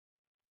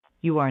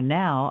You are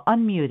now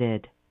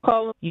unmuted.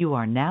 Call You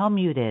are now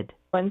muted.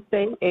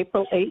 Wednesday,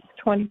 April 8th,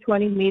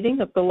 2020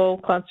 meeting of the Lowell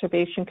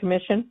Conservation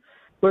Commission.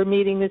 We're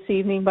meeting this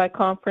evening by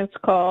conference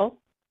call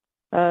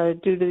due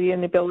to the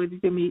inability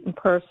to meet in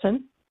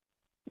person.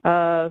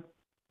 The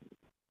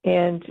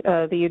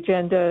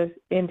agenda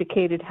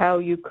indicated how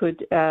you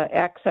could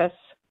access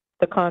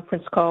the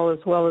conference call as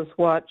well as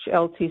watch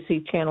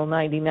LTC Channel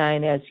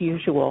 99 as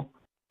usual.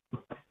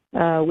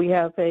 We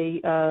have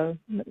a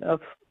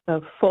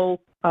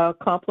full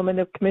complement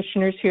of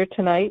commissioners here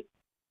tonight,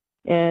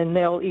 and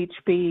they'll each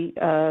be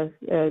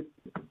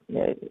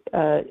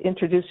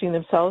introducing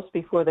themselves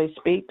before they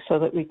speak so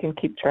that we can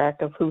keep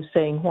track of who's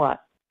saying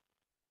what.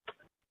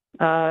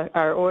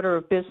 Our order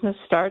of business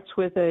starts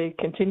with a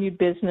continued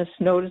business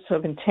notice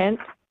of intent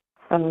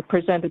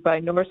presented by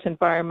Norse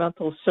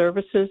Environmental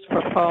Services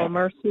for Paul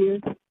Mercier.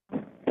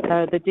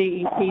 The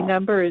DEP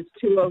number is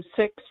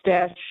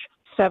 206-796,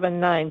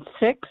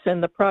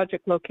 and the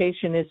project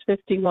location is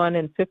 51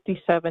 and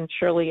 57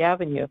 Shirley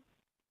Avenue.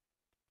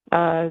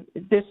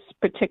 This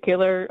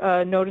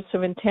particular notice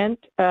of intent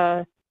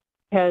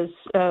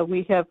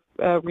we have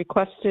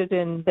requested,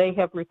 and they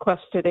have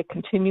requested a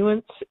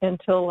continuance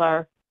until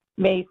our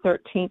May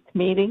 13th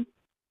meeting.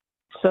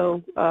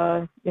 So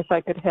if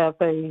I could have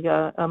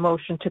a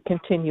motion to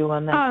continue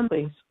on that,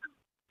 please.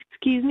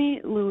 Excuse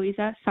me,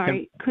 Louisa,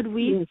 sorry. Could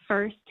we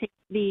first take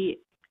the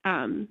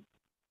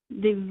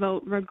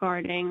vote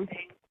regarding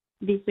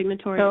the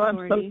signatory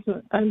authority?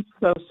 I'm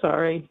so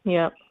sorry.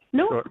 Yeah.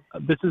 No. Sure.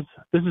 This is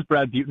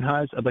Brad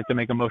Butenhuis. I'd like to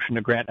make a motion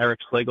to grant Eric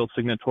Slagle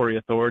signatory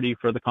authority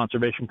for the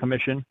Conservation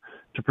Commission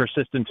to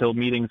persist until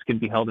meetings can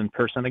be held in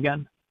person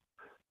again.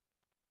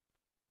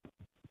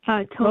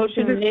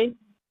 Motion made.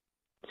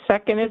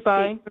 Seconded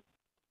by?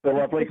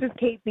 This is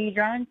Kate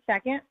Biedron,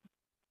 second.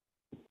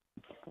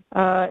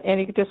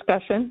 Any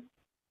discussion?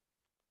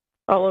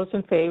 All those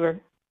in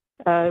favor?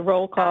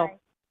 Roll call.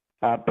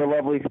 Bill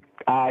Lovely,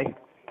 aye.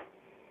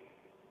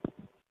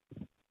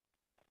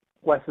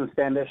 Weston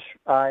Standish,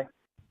 aye.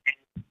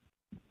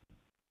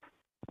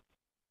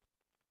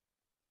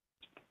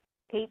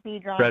 Kate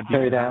Biedron, Brad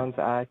Terry Butenhuis. Downs,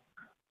 aye.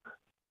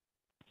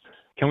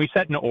 Can we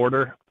set an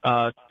order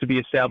to be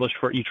established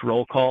for each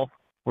roll call?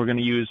 We're going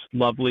to use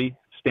Lovely,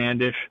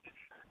 Standish,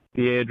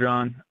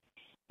 Biedron,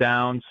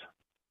 Downs,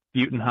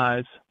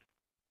 Butenhuis,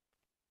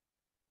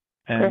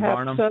 and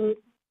Barnum.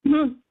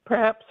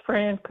 Perhaps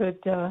Fran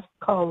could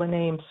call the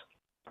names.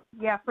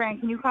 Yeah, Fran,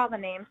 can you call the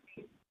names?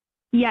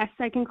 Yes,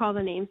 I can call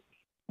the names.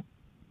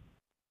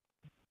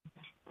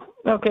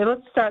 Okay,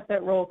 let's start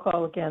that roll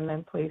call again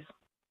then, please.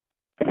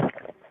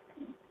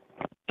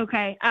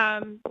 Okay.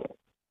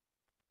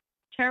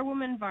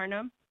 Chairwoman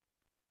Varnum.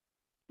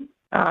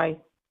 Aye.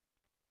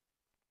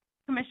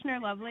 Commissioner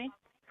Lovely.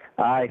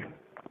 Aye.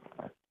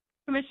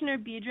 Commissioner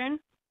Biedron.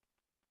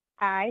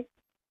 Aye.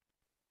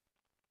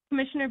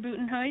 Commissioner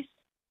Butenhuis.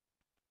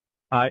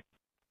 Aye.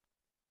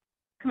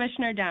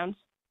 Commissioner Downs.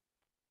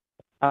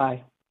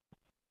 Aye.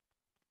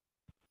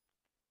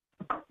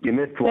 You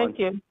missed one. Thank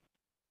you.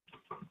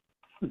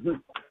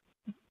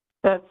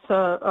 That's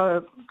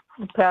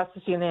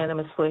passes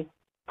unanimously.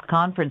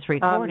 Conference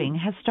recording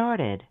has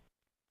started.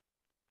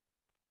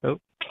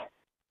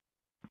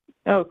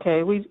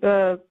 Okay,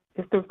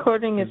 if the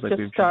recording is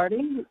just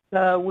starting,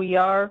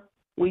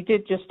 we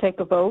did just take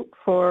a vote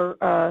for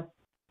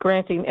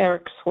granting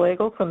Eric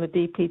Slagle from the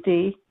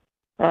DPD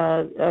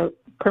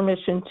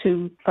permission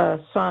to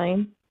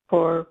sign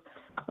for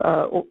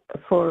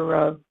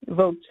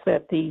votes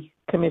that the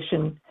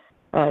commission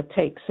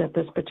takes at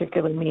this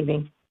particular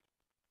meeting.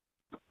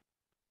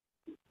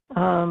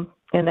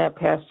 And that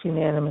passed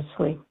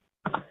unanimously.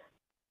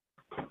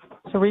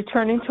 So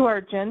returning to our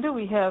agenda,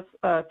 we have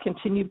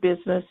continued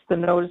business, the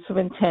notice of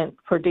intent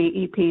for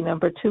DEP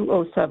number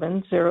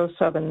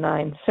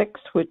 2070796,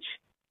 which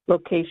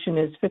location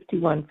is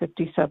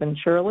 5157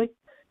 Shirley.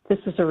 This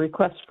is a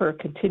request for a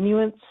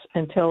continuance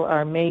until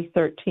our May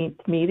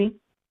 13th meeting.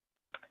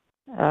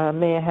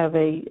 May I have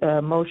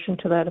a motion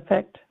to that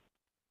effect?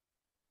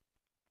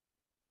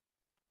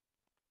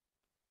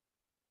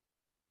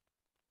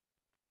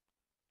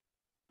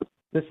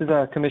 This is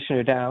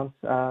Commissioner Downs.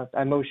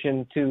 I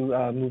motion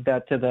to move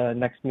that to the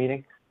next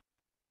meeting.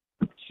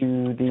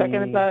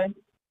 Seconded by?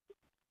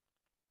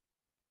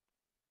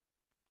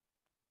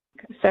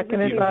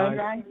 Seconded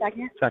by?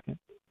 Second.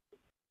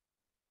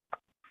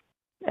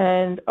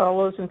 And all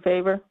those in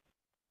favor?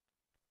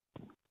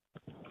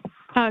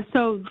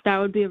 So that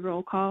would be a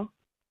roll call.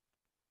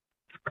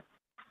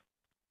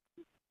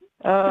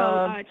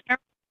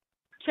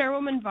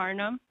 Chairwoman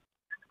Varnum.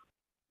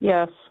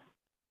 Yes.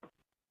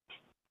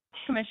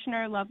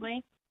 Commissioner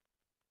Lovely.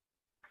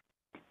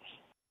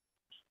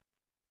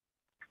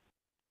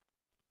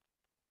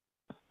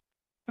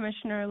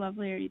 Commissioner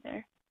Lovely, are you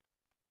there?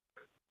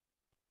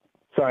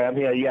 Sorry, I'm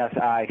here. Yes,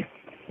 aye.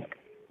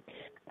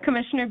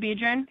 Commissioner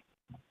Biedron.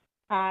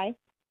 Aye.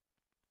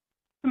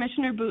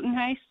 Commissioner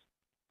Butenhuis.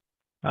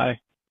 Aye.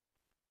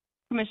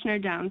 Commissioner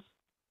Downs.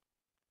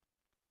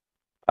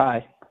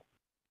 Aye.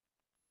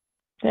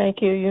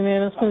 Thank you.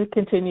 Unanimously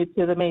continued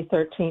to the May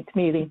 13th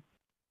meeting.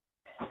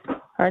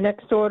 Our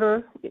next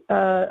order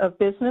of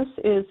business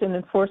is an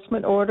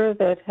enforcement order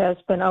that has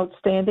been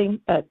outstanding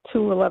at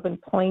 211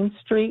 Plain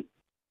Street.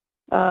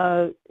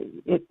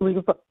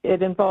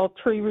 It involved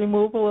tree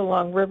removal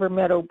along River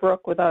Meadow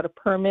Brook without a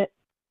permit.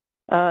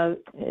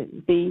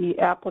 The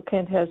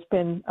applicant has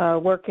been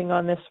working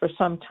on this for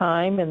some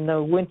time, and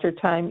the winter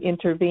time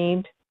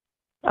intervened.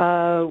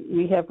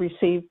 We have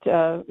received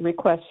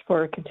requests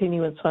for a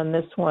continuance on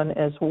this one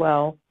as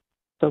well.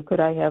 So could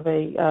I have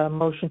a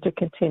motion to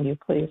continue,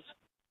 please?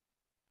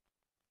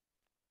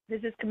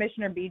 This is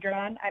Commissioner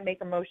Bedron. I make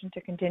a motion to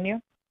continue.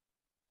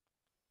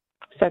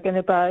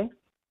 Seconded by?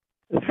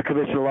 This is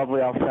Commissioner Lovely.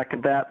 I'll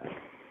second that.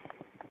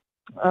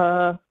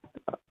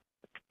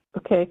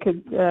 Okay,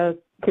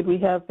 could we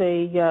have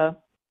a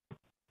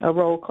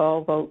roll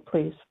call vote,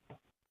 please?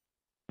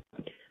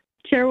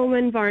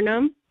 Chairwoman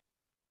Varnum,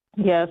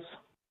 Yes.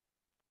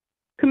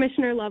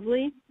 Commissioner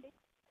Lovely,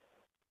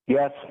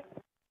 Yes.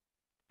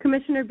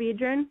 Commissioner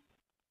Bedron,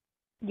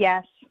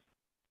 Yes.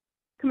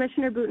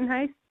 Commissioner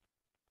Butenhuis,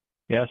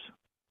 Yes.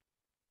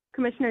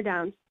 Commissioner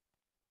Downs.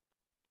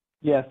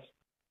 Yes.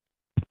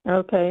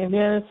 Okay,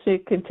 unanimously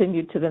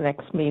continued to the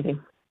next meeting.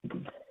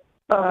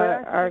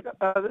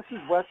 This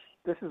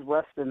is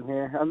Weston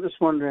here. I'm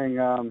just wondering,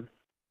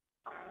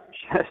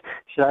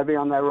 should I be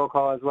on that roll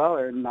call as well,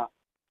 or not?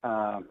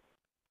 Not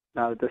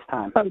at this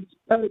time.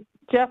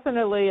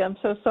 Definitely. I'm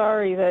so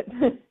sorry that.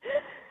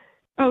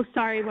 Oh,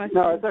 sorry, Weston.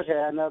 No, it's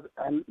okay.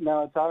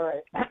 No, it's all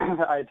right.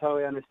 I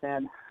totally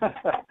understand.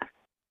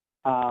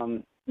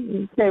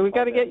 Okay, we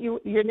got to get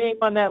your name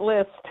on that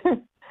list.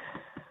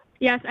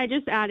 Yes, I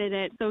just added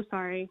it. So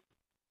sorry.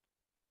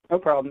 No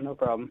problem. No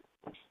problem.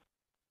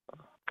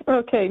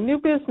 Okay, new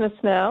business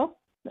now.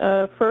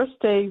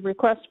 First, a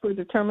request for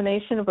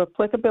determination of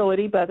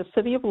applicability by the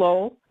City of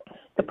Lowell.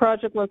 The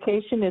project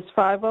location is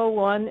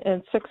 501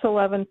 and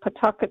 611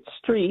 Pawtucket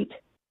Street,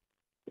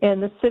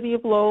 and the City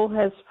of Lowell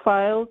has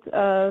filed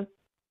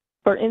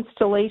for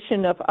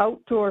installation of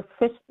outdoor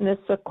fitness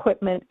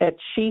equipment at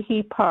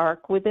Sheehy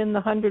Park within the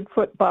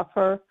 100-foot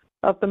buffer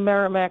of the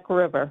Merrimack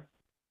River.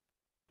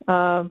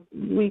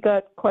 We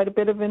got quite a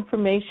bit of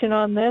information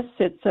on this.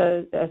 It's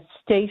a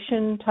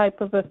station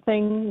type of a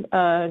thing,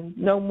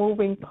 no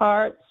moving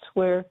parts,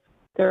 where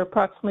there are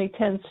approximately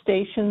 10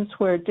 stations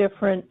where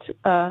different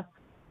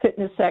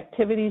fitness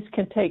activities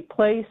can take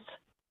place.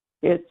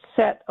 It's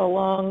set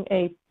along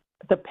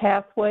the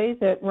pathway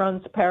that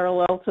runs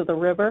parallel to the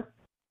river.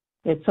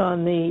 It's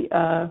on the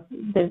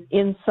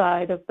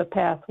inside of the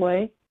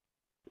pathway,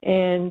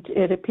 and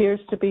it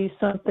appears to be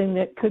something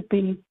that could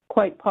be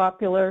quite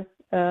popular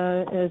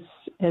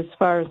as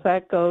far as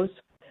that goes.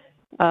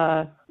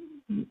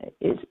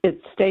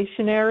 It's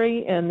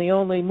stationary, and the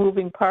only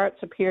moving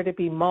parts appear to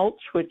be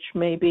mulch, which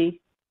may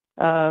be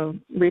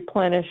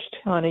replenished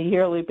on a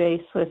yearly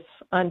basis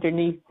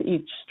underneath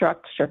each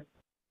structure.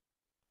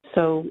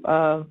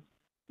 So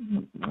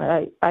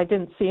I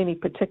didn't see any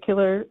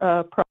particular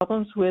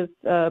problems with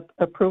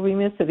approving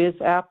this. It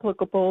is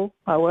applicable.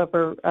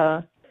 However,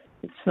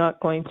 it's not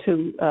going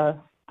to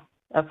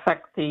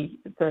affect the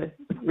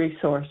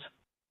resource.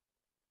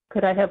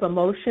 Could I have a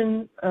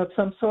motion of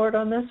some sort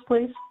on this,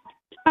 please?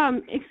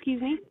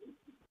 Excuse me.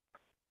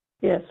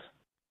 Yes.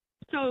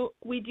 So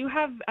we do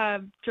have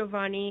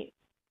Giovanni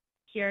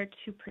here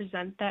to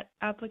present that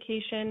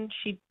application.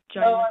 She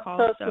joined the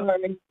call. I'm so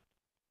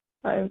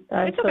sorry. I'm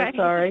so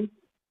sorry.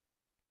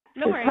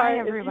 No worries. Hi,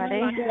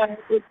 everybody.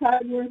 It's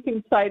hard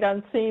working sight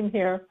unseen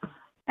here.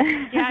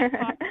 Yeah,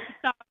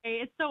 sorry.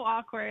 It's so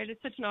awkward.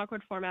 It's such an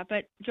awkward format,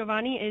 but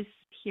Giovanni is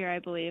here, I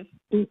believe.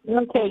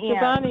 Okay, Yeah.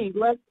 Giovanni,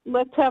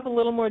 let's have a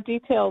little more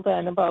detail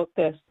then about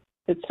this.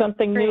 It's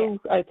something new,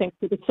 I think,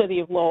 to the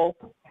City of Lowell.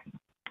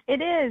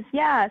 It is,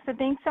 yeah. So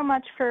thanks so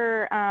much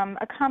for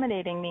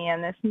accommodating me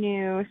in this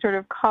new sort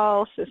of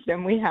call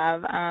system we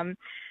have.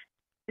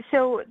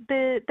 So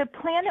the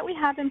plan that we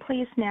have in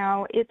place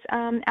now, it's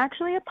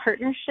actually a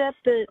partnership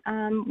that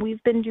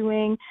we've been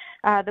doing,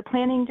 the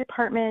planning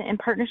department in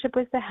partnership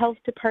with the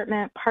health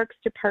department, parks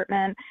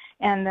department,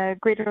 and the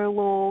Greater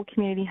Lowell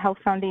Community Health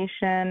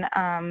Foundation.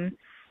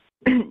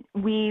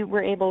 We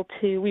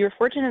were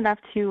fortunate enough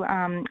to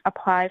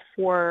apply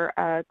for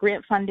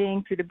grant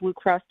funding through the Blue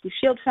Cross Blue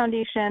Shield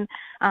Foundation,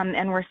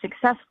 and were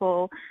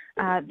successful.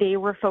 They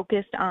were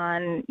focused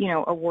on,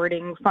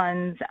 awarding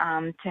funds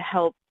to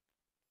help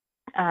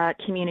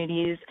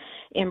communities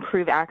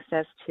improve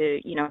access to,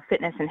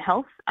 fitness and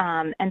health.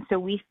 And so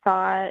we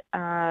thought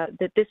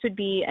that this would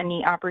be a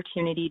neat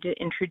opportunity to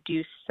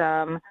introduce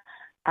some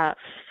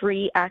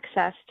free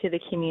access to the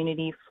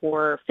community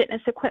for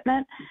fitness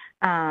equipment.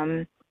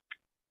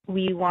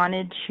 We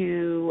wanted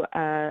to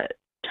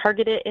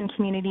target it in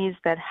communities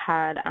that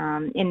had,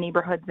 in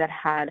neighborhoods that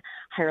had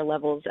higher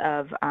levels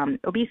of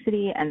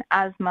obesity and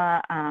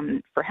asthma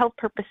for health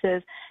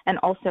purposes. And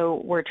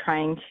also we're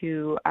trying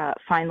to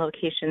find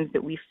locations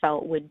that we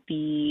felt would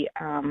be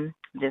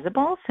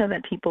visible so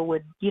that people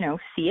would,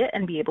 see it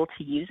and be able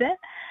to use it.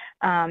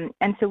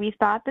 And so we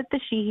thought that the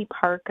Sheehy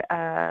Park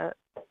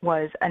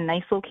was a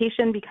nice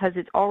location because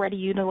it's already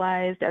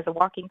utilized as a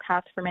walking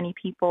path for many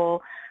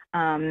people.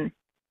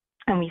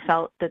 and we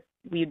felt that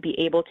we'd be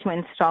able to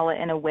install it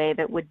in a way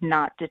that would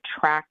not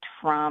detract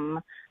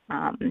from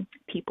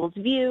people's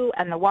view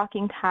and the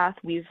walking path.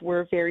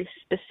 We're very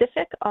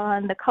specific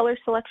on the color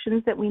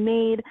selections that we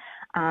made,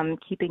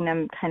 keeping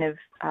them kind of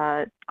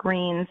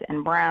greens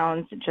and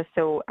browns, just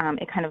so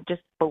it kind of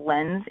just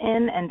blends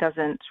in and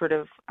doesn't sort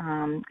of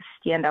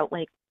stand out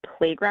like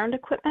playground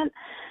equipment.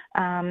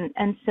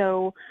 And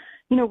so,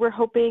 you know, we're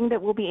hoping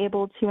that we'll be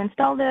able to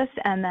install this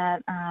and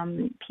that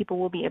people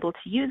will be able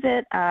to use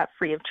it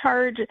free of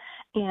charge.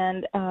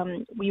 And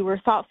we were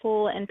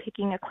thoughtful in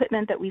picking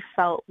equipment that we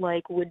felt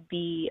like would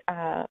be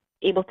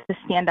able to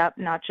stand up,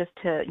 not just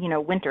to, you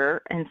know,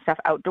 winter and stuff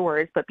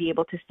outdoors, but be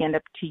able to stand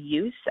up to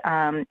use.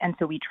 And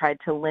so we tried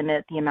to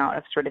limit the amount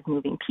of sort of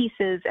moving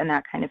pieces and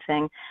that kind of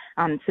thing.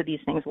 So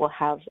these things will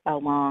have a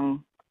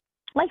long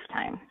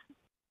lifetime.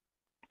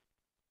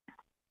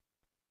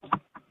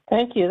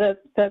 Thank you.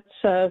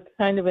 That's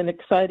kind of an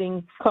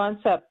exciting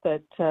concept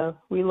that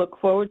we look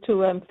forward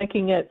to. I'm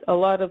thinking that a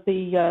lot of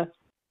the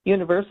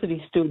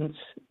university students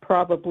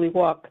probably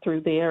walk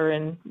through there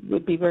and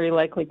would be very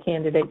likely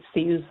candidates to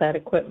use that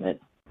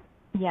equipment.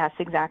 Yes,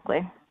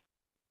 exactly.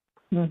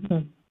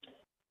 Mm-hmm.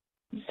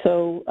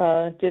 So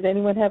did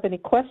anyone have any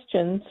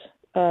questions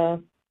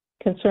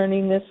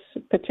concerning this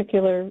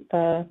particular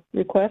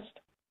request?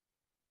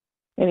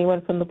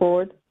 Anyone from the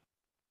board?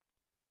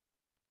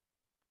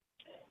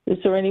 Is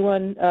there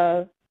anyone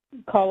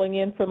calling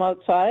in from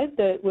outside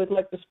that would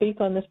like to speak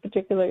on this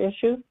particular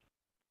issue?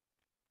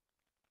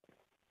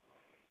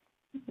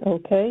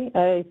 Okay,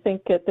 I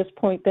think at this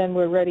point then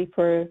we're ready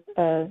for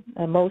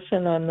a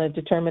motion on the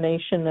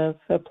determination of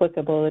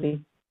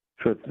applicability.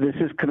 Sure. This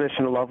is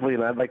Commissioner Lovely,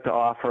 and I'd like to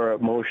offer a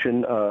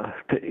motion to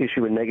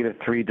issue a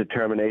 -3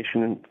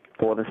 determination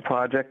for this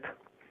project.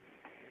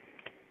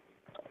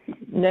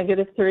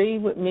 -3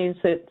 means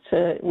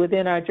it's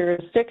within our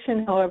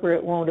jurisdiction, however,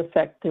 it won't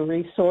affect the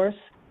resource.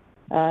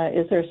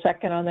 Is there a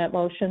second on that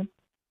motion?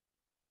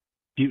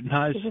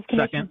 Butenhuis,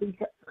 second.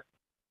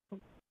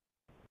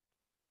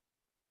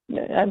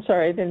 I'm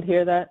sorry, I didn't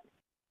hear that.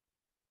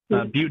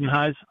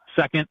 Butenhuis,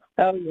 second.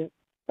 Oh, yeah.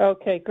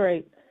 Okay,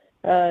 great.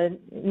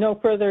 No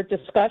further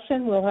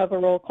discussion. We'll have a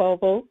roll call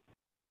vote.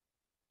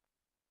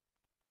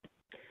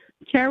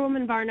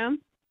 Chairwoman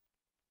Varnum,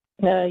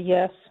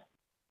 Yes.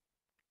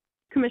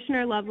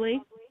 Commissioner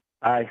Lovely,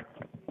 Aye.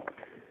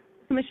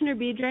 Commissioner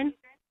Biedron,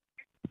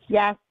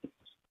 Yes.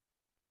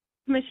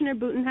 Commissioner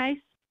Butenhuis,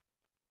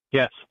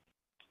 Yes.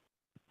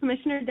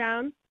 Commissioner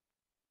Downs,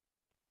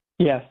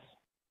 Yes.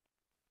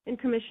 and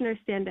Commissioner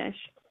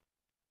Standish.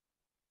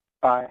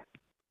 Aye.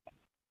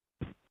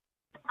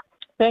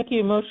 Thank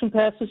you. Motion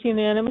passes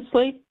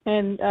unanimously,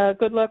 and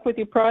good luck with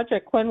your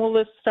project. When will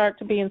this start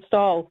to be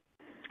installed?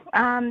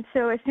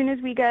 So as soon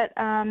as we get,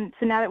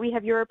 so now that we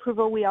have your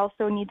approval, we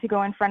also need to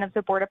go in front of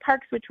the Board of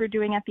Parks, which we're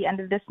doing at the end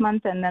of this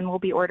month, and then we'll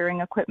be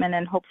ordering equipment,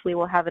 and hopefully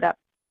we'll have it up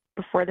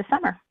before the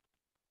summer.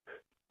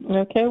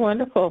 Okay,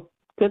 wonderful.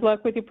 Good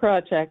luck with your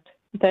project.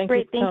 Thank you.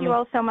 Great. Thank you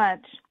all so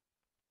much.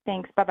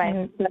 Thanks.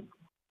 Bye-bye.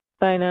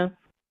 Bye now.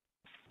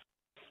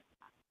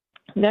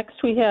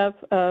 Next, we have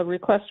a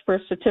request for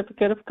a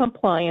certificate of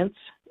compliance.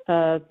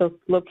 The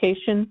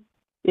location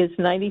is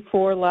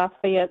 94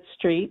 Lafayette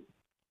Street.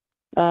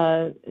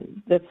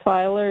 The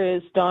filer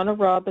is Donna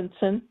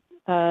Robinson,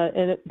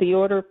 and the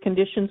order of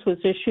conditions was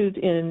issued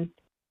in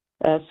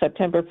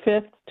September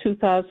 5th,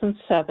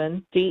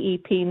 2007,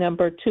 DEP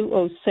number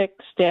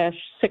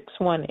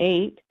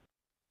 206-618,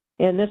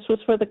 and this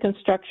was for the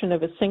construction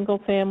of a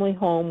single-family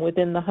home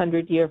within the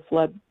 100-year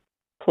flood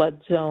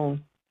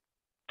zone.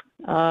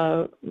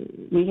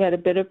 We had a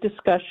bit of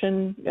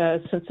discussion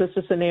since this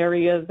is an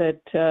area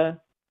that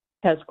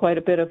has quite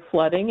a bit of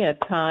flooding at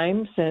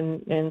times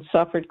and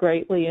suffered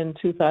greatly in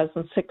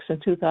 2006 and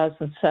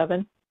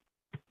 2007.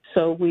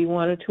 So we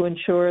wanted to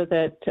ensure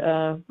that,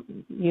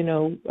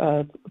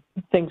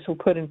 things were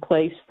put in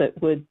place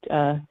that would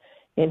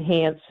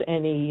enhance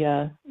any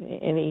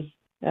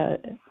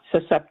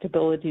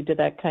susceptibility to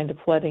that kind of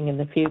flooding in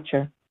the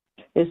future.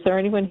 Is there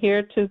anyone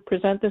here to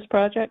present this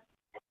project?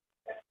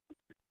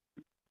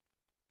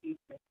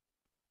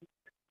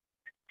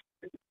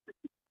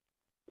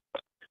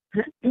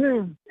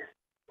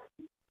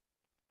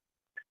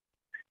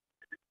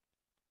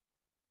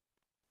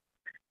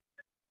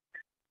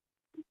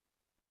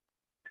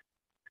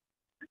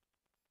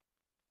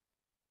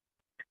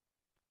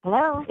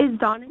 Hello? Is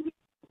Donna?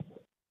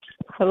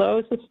 Hello,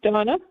 is this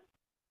Donna?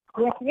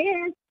 Yes, it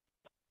is.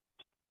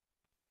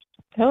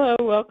 Hello,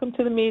 welcome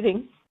to the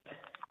meeting.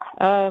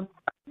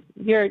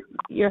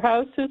 Your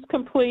house is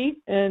complete,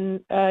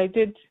 and I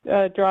did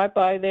drive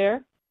by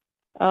there.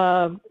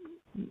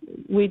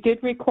 We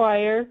did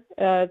require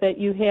that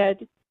you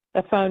had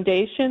a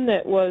foundation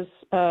that was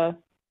a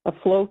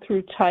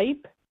flow-through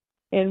type,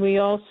 and we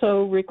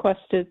also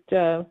requested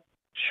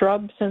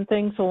shrubs and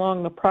things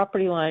along the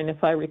property line,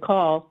 if I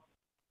recall.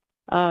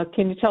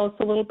 Can you tell us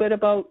a little bit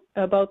about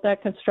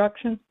that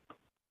construction?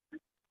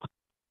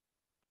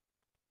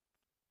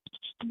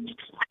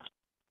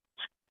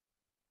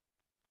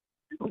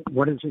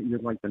 What is it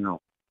you'd like to know?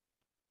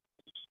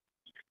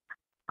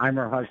 I'm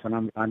her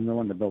husband. I'm the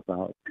one that built the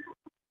house.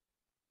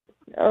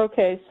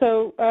 Okay,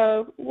 so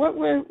what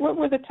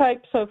were the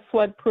types of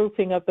flood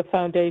proofing of the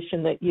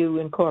foundation that you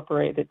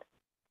incorporated?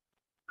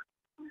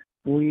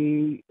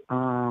 We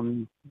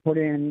put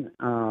in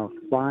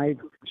 5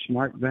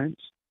 smart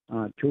vents,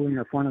 2 in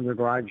the front of the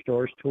garage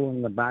doors, 2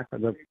 in the back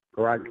of the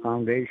garage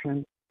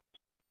foundation,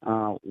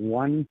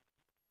 1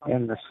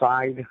 in the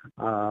side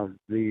of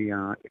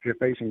the, if you're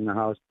facing the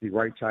house, the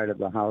right side of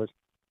the house,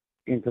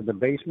 into the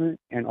basement,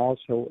 and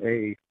also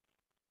a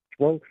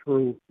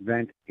flow-through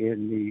vent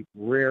in the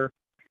rear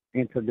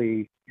into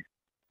the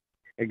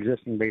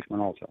existing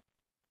basement also.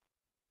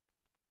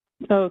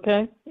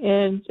 Okay,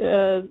 and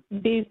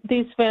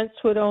these vents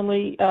would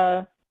only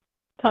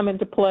come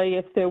into play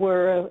if there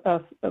were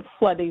a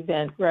flood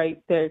event,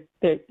 right?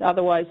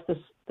 Otherwise,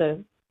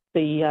 the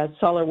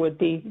cellar would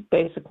be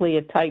basically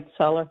a tight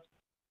cellar.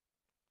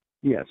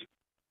 Yes.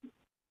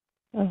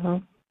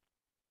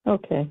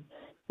 Okay,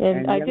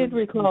 and I did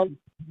recall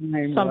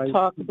some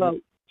talk about.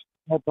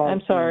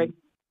 I'm sorry.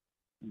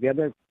 The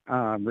other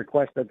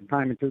request at the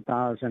time in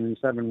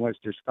 2007 was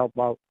to scope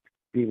out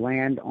the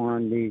land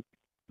on the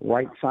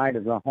right side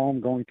of the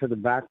home going to the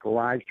back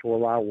garage to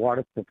allow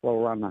water to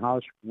flow around the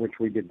house, which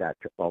we did that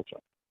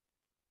also.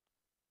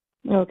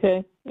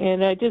 Okay,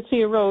 and I did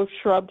see a row of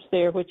shrubs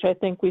there, which I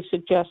think we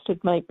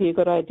suggested might be a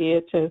good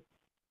idea to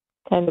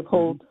kind of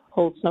hold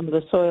some of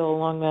the soil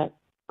along that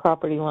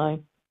property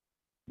line.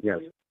 Yes.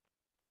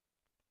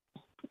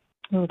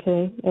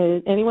 Okay,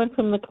 anyone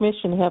from the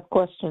commission have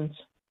questions?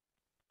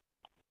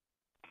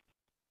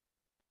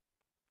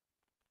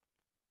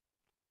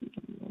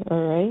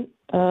 All right.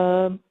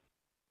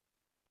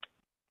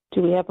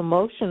 Do we have a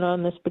motion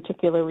on this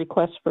particular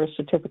request for a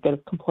certificate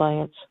of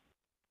compliance?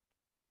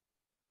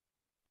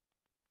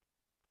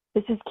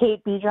 This is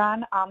Kate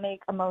Bedron. I'll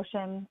make a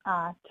motion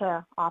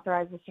to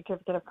authorize the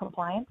certificate of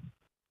compliance.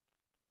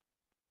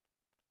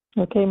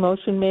 Okay,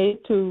 motion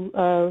made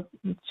to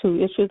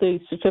issue the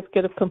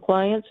certificate of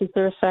compliance. Is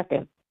there a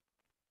second?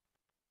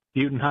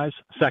 Butenhuis,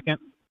 second.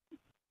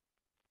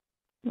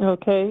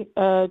 Okay,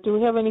 do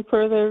we have any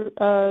further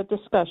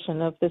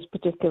discussion of this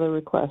particular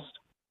request?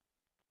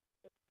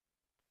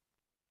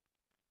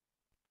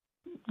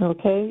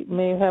 Okay,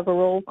 may I have a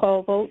roll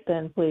call vote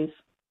then, please?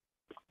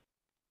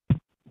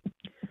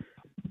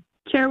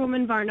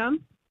 Chairwoman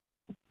Varnum?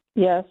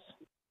 Yes.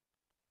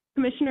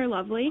 Commissioner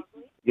Lovely?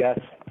 Yes.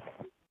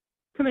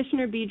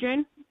 Commissioner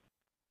Bedron?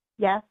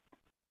 Yes.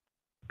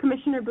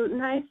 Commissioner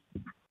Butenhuis?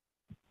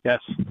 Yes.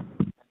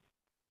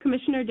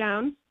 Commissioner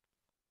Downs?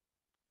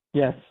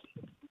 Yes.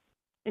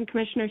 And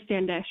Commissioner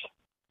Standish?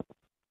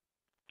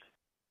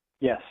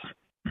 Yes.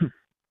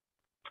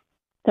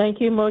 Thank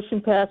you.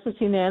 Motion passes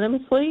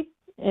unanimously,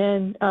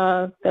 and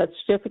that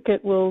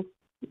certificate will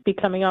be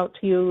coming out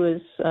to you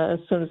as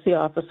soon as the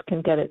office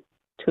can get it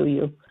to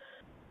you.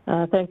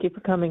 Thank you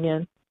for coming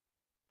in.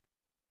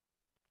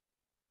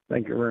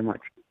 Thank you very much.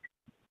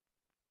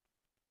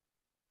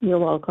 You're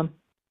welcome.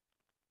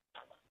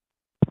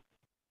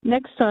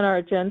 Next on our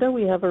agenda,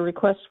 we have a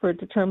request for a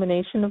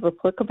determination of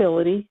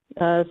applicability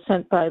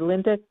sent by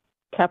Linda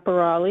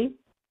Caporali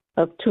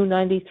of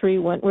 293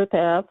 Wentworth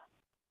Ave.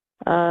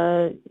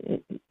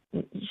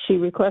 She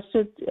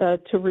requested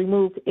to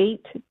remove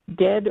 8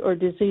 dead or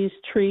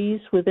diseased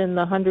trees within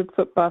the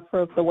 100-foot buffer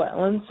of the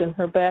wetlands in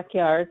her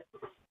backyard.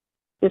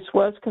 This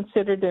was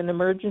considered an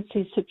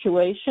emergency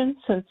situation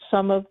since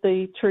some of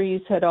the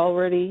trees had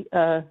already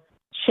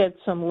shed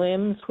some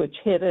limbs, which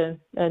hit a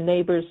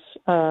neighbor's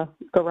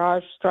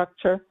garage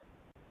structure.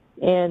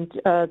 And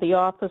the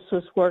office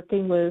was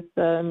working with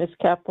Ms.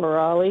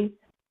 Caporali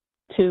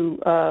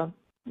to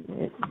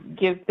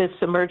give this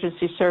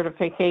emergency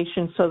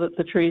certification so that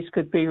the trees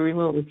could be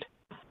removed.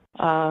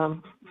 I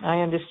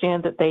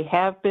understand that they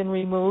have been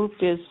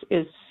removed.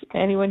 Is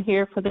anyone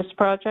here for this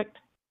project?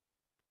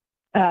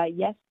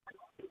 Yes.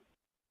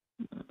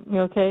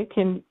 Okay.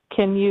 Can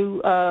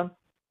you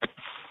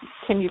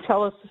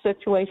tell us the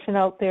situation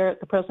out there at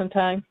the present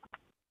time?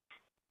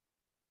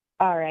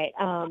 All right.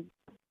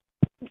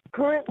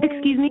 Currently,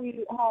 excuse me.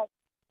 We have,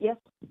 yes.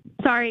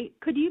 Sorry,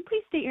 could you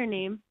please state your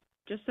name,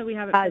 just so we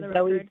have it for the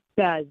record?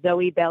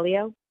 Zoe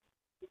Bellio.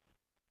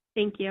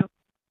 Thank you.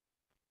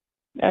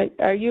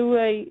 Are you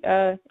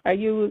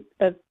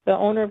the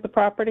owner of the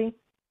property?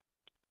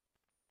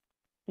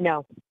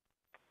 No.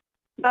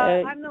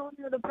 I'm the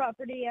owner of the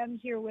property. I'm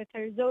here with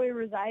her. Zoe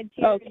resides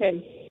here.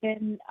 Okay.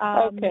 And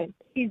okay.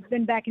 She's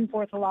been back and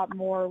forth a lot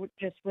more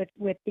just with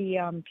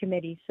the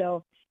committee,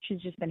 so she's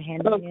just been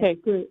handling it. Okay,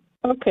 good.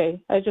 Okay,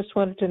 I just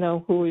wanted to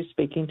know who we're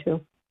speaking to.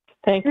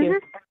 Thank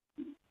you.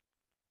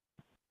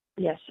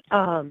 Yes.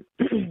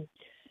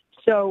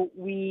 So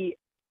we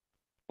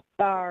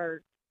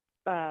are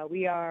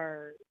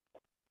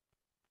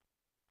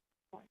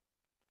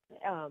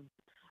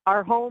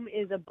our home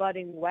is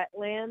abutting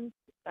wetlands,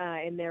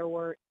 and there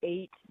were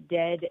 8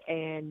 dead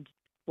and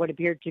what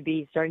appeared to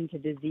be starting to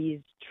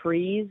disease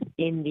trees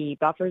in the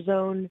buffer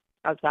zone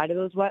outside of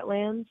those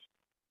wetlands.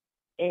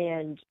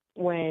 And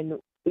when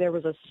there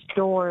was a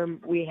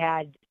storm, we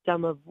had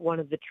one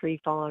of the tree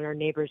fall on our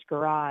neighbor's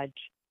garage.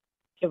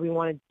 So we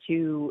wanted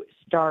to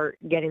start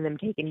getting them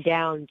taken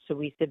down. So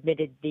we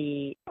submitted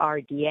the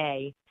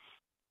RDA.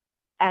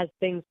 As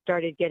things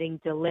started getting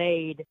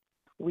delayed,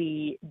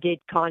 we did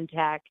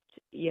contact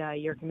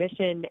your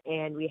commission,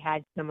 and we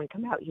had someone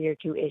come out here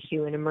to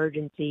issue an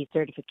emergency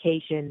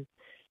certification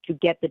to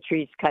get the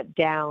trees cut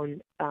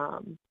down.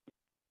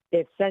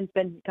 They've since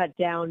been cut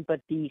down,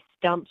 but the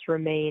stumps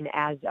remain,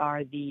 as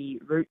are the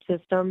root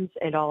systems,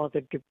 and all of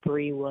the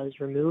debris was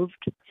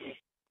removed.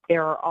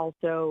 There are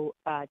also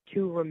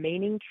 2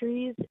 remaining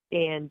trees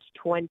and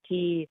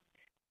 20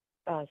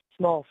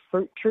 small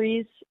fruit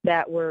trees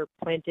that were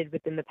planted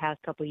within the past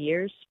couple of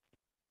years.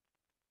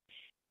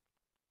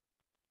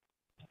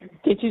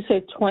 Did you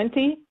say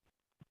 20?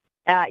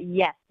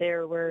 Yes,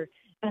 there were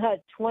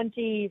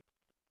 20,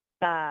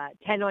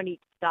 10 on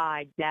each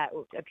side that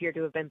appear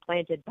to have been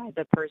planted by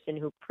the person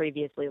who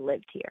previously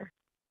lived here.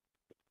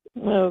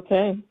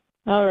 Okay.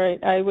 All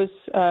right. I was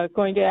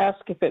going to ask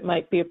if it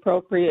might be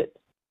appropriate,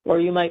 or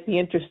you might be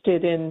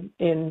interested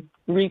in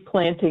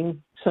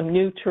replanting some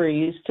new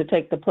trees to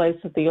take the place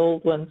of the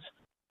old ones.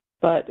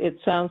 But it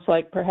sounds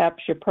like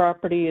perhaps your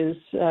property is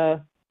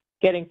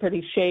getting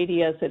pretty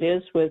shady as it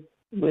is with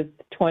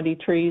 20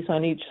 trees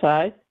on each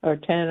side, or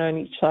 10 on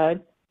each side.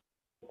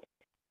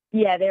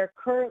 Yeah, they're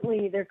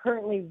currently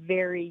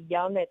very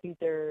young. I think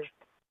they're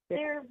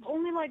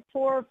only like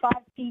 4 or 5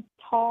 feet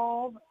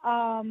tall.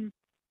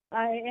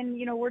 And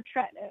you know, we're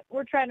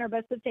trying our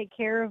best to take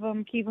care of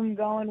them, keep them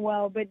going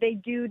well. But they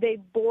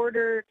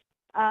border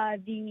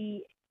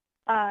the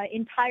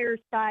entire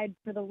side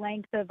for the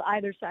length of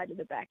either side of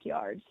the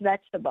backyard. So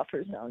that's the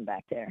buffer zone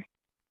back there.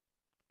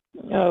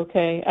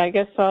 Okay, I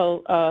guess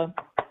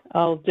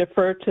I'll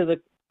defer to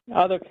the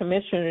other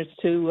commissioners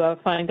to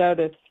find out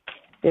if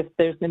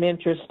there's an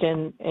interest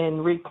in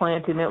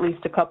replanting at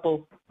least a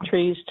couple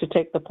trees to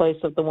take the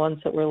place of the ones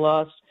that were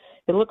lost.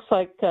 It looks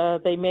like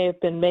they may have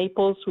been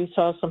maples. We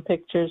saw some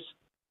pictures.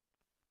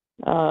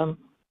 The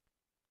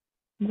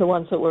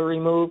ones that were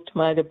removed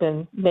might have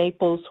been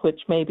maples, which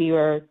maybe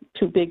are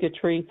too big a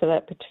tree for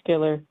that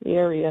particular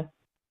area.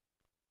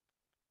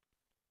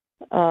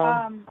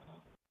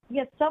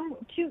 Yes,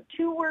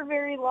 two were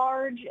very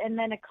large, and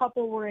then a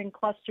couple were in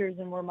clusters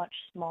and were much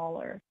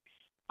smaller.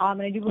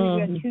 And I do believe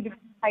we had 2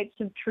 different types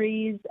of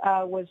trees,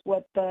 was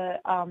what the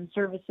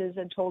services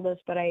had told us,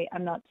 but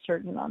I'm not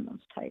certain on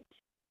those types.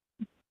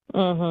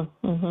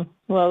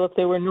 Well, if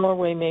they were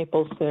Norway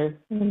maples, they're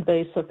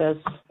invasive as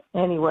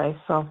anyway.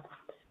 So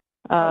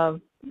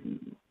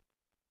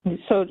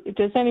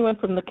does anyone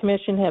from the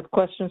commission have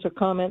questions or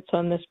comments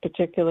on this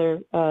particular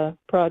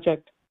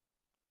project?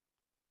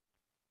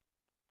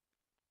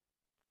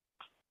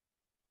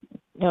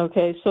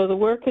 Okay, so the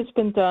work has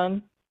been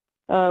done.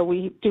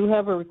 We do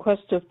have a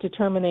request of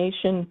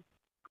determination,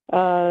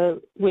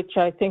 which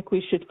I think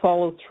we should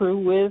follow through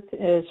with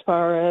as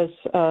far as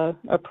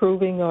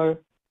approving or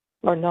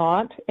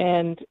not.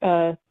 And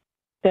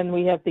then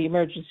we have the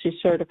emergency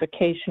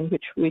certification,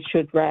 which we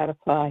should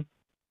ratify.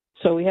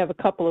 So we have a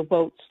couple of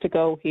votes to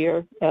go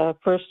here.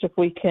 First, if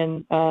we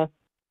can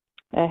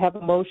have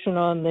a motion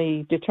on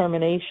the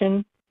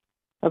determination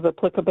of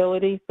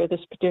applicability for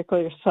this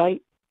particular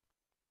site.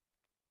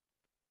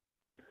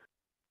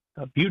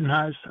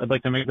 Butenhaus, I'd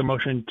like to make the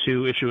motion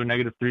to issue a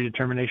 -3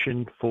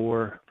 determination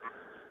for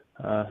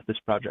this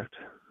project.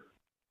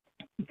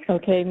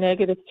 Okay,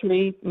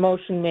 -3,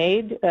 motion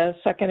made,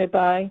 seconded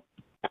by?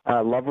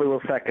 Lovely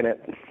will second it.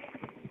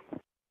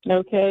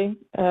 Okay,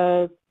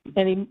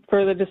 any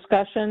further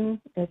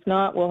discussion? If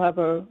not, we'll have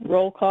a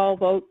roll call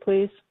vote,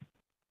 please.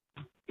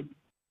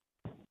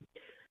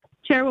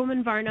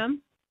 Chairwoman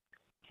Varnum?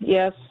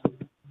 Yes.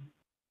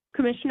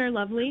 Commissioner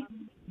Lovely?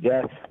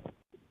 Yes.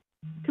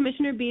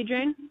 Commissioner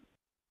Biedron?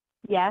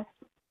 Yes.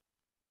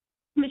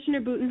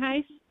 Commissioner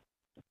Butenhuis?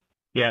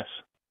 Yes.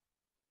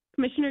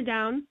 Commissioner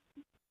Downs?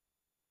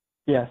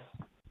 Yes.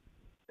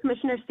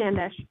 Commissioner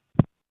Standish?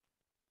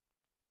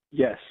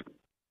 Yes.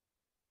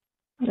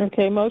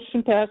 Okay,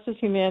 motion passes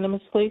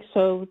unanimously,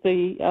 so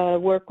the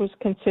work was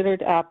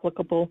considered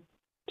applicable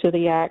to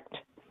the act.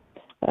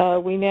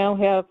 We now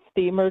have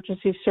the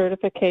emergency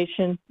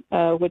certification,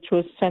 which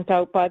was sent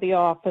out by the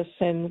office,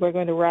 and we're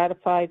going to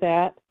ratify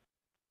that.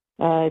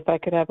 If I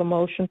could have a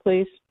motion,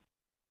 please.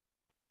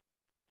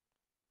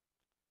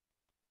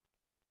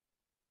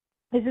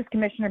 This is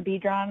Commissioner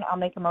Biedron. I'll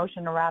make a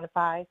motion to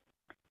ratify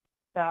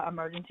the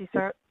emergency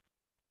cert.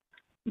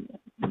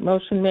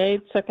 Motion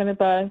made, seconded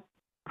by?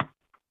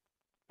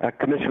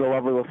 Commissioner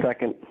Lovely will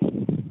second.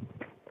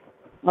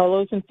 All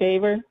those in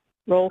favor?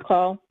 Roll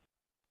call.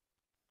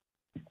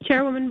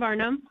 Chairwoman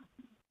Varnum?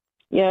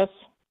 Yes.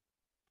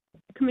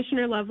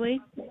 Commissioner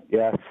Lovely?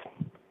 Yes.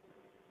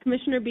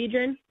 Commissioner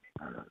Biedron?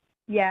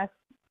 Yes.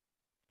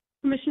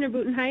 Commissioner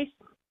Butenhuis?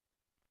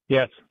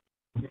 Yes.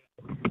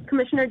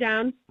 Commissioner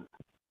Downs?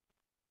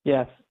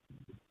 Yes.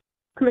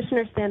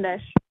 Commissioner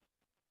Standish?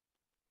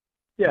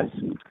 Yes.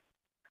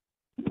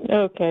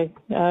 Okay,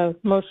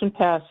 motion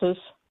passes.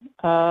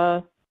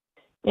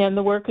 And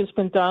the work has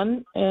been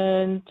done,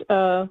 and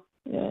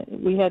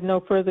we had no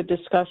further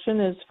discussion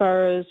as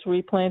far as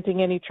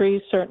replanting any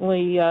trees.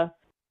 Certainly,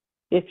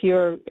 if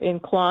you're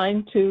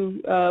inclined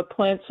to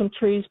plant some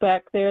trees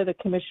back there, the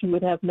commission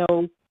would have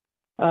no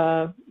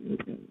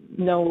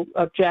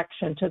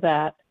objection to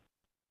that.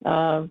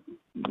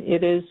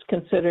 It is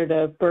considered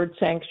a bird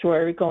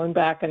sanctuary going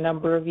back a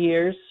number of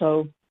years,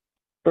 so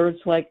birds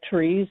like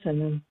trees,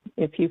 and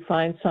if you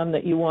find some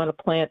that you want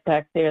to plant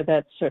back there,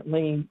 that's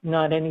certainly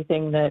not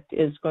anything that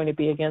is going to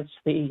be against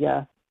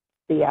the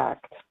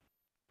act.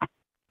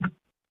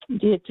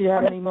 Do you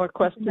have any more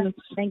questions?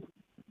 Thank you.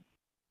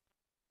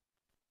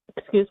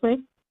 Excuse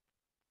me?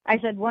 I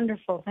said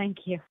wonderful.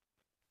 Thank you.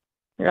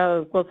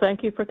 Well,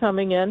 thank you for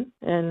coming in,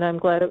 and I'm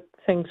glad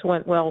things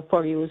went well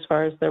for you as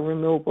far as the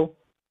removal.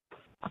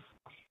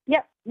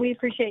 Yep, we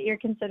appreciate your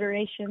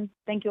consideration.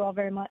 Thank you all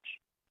very much.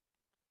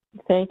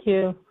 Thank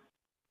you.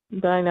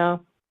 Bye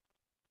now.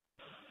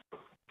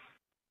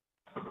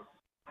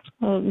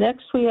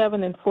 Next, we have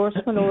an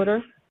enforcement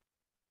order.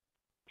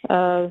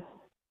 The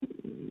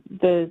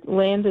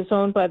land is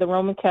owned by the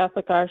Roman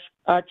Catholic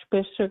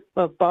Archbishop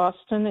of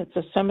Boston. It's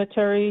a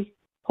cemetery,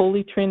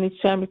 Holy Trinity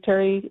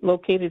Cemetery,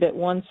 located at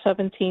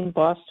 117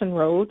 Boston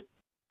Road.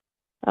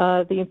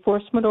 The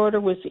enforcement order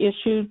was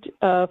issued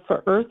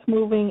for earth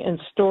moving and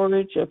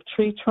storage of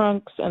tree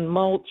trunks and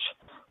mulch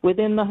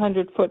within the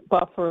 100-foot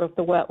buffer of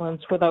the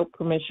wetlands without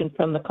permission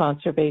from the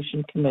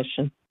Conservation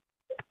Commission.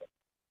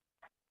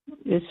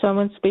 Is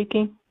someone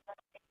speaking?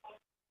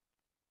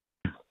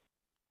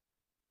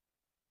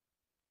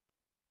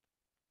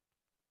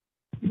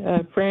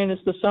 Fran, is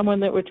there someone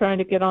that we're trying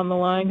to get on the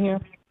line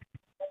here?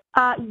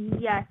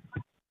 Yes.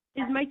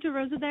 Is Mike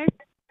DeRosa there?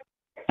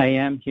 I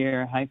am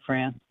here. Hi,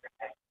 Fran.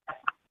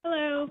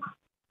 Hello.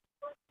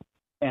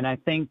 And I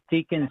think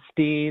Deacon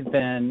Steve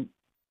and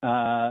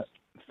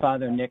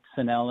Father Nick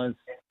Sinella is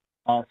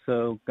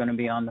also going to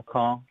be on the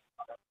call.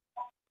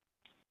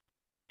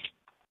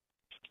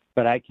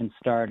 But I can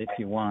start if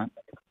you want.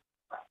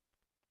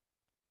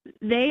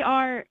 They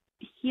are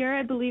here,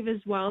 I believe, as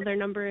well. Their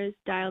number is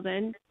dialed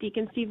in.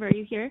 Deacon Steve, are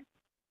you here?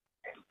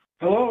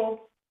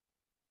 Hello?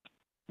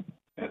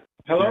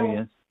 Hello? There he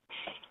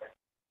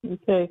is.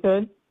 Okay,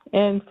 good.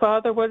 And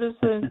Father, what is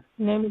the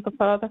name of the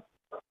Father?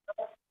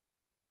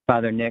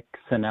 Father Nick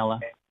Sinella.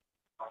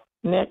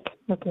 Nick,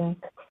 okay.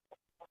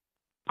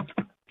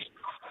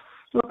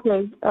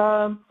 Okay,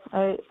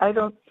 I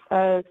don't,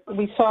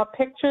 we saw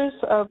pictures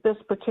of this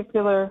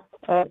particular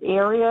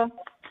area,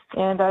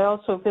 and I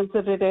also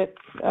visited it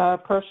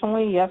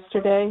personally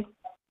yesterday.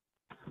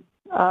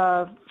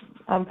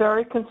 I'm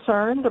very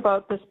concerned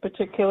about this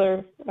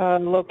particular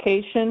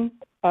location.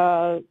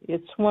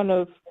 It's one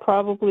of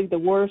probably the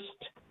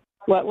worst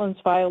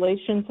wetlands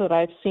violations that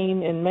I've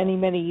seen in many,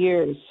 many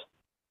years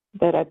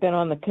that I've been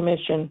on the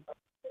commission.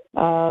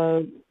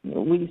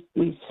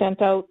 We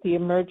sent out the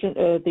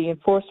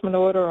enforcement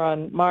order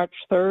on March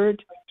 3rd,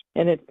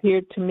 and it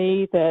appeared to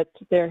me that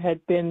there had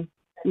been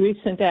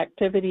recent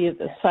activity at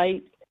the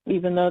site,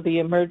 even though the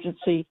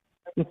emergency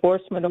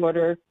enforcement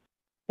order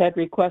had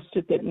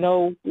requested that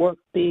no work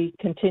be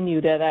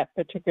continued at that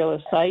particular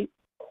site.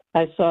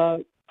 I saw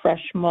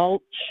fresh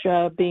mulch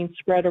being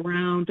spread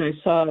around. I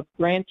saw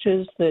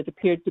branches that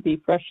appeared to be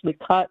freshly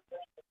cut,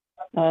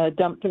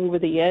 dumped over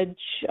the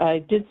edge. I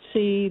did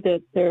see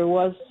that there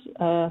was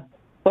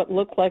what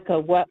looked like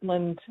a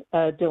wetland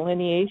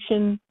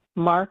delineation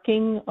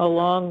marking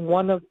along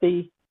one of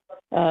the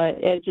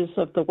edges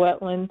of the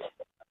wetland.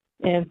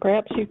 And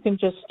perhaps you can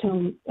just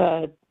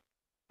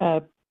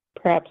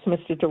perhaps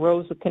Mr.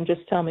 DeRosa can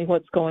just tell me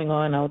what's going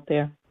on out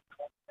there.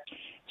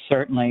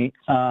 Certainly.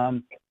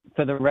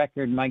 For the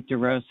record, Mike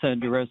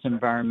DeRosa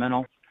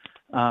Environmental.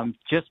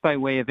 Just by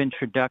way of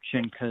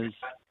introduction, because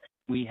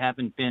we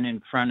haven't been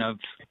in front of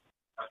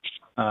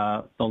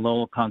the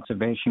Lowell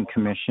Conservation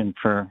Commission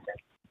for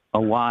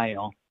a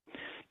while,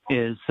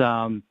 is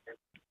I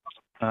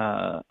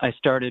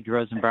started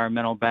DeRosa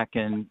Environmental back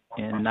in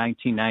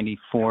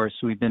 1994,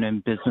 so we've been in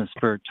business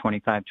for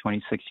 25,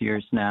 26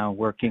 years now,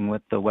 working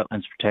with the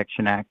Wetlands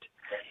Protection Act.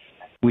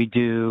 We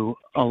do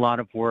a lot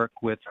of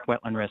work with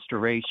wetland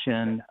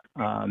restoration,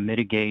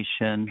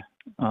 mitigation,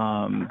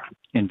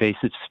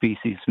 invasive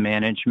species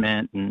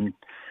management, and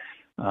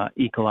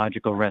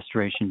ecological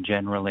restoration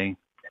generally.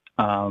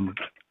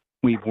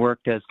 We've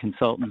worked as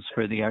consultants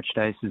for the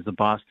Archdiocese of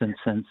Boston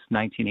since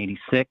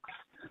 1986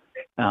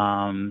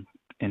 and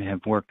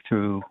have worked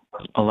through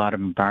a lot of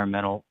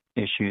environmental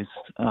issues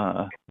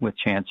with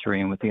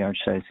Chancery and with the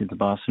Archdiocese of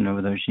Boston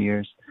over those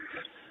years.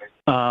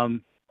 I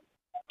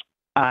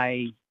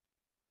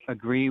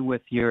agree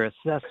with your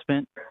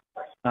assessment,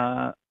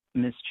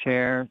 Ms.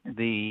 Chair.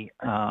 The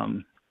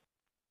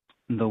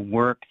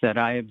work that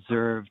I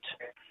observed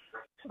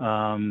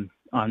on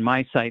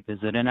my site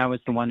visit, and I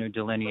was the one who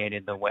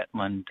delineated the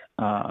wetland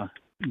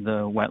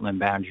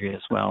boundary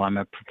as well. I'm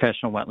a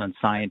professional wetland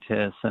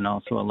scientist and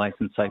also a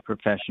licensed site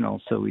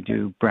professional, so we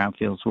do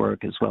brownfields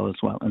work as well as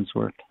wetlands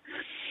work.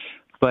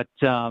 But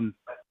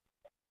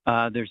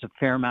there's a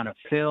fair amount of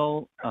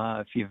fill.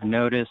 If you've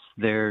noticed,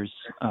 there's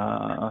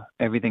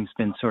everything's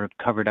been sort of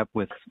covered up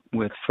with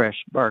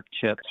fresh bark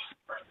chips.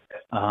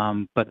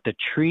 But the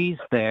trees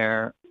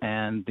there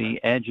and the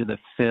edge of the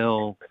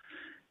fill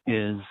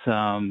is,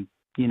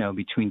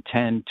 between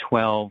 10,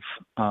 12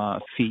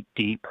 feet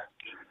deep.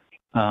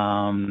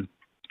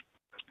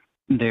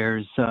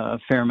 There's a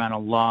fair amount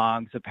of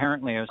logs.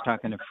 Apparently, I was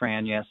talking to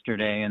Fran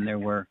yesterday, and there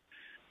were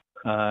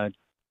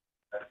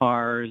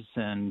cars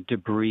and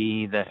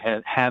debris that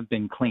have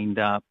been cleaned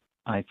up.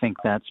 I think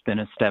that's been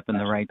a step in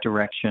the right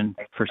direction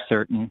for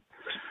certain.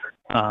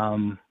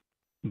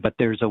 But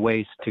there's a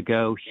ways to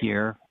go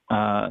here.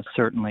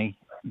 Certainly,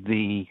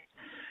 the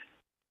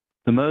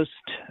most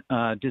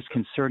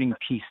disconcerting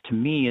piece to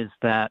me is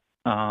that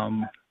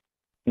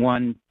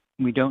one,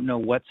 we don't know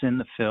what's in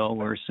the fill.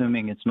 We're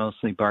assuming it's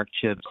mostly bark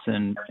chips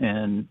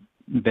and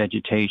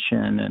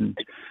vegetation,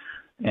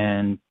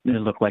 and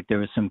it looked like there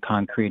was some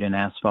concrete and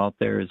asphalt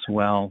there as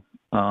well.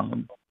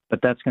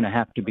 But that's going to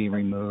have to be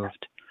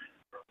removed.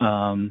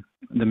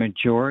 The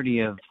majority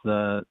of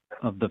the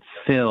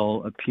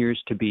fill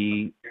appears to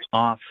be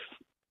off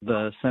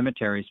the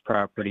cemetery's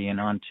property and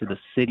onto the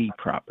city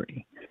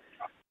property.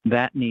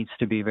 That needs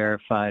to be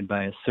verified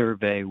by a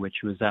survey,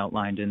 which was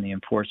outlined in the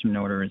enforcement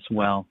order as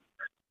well.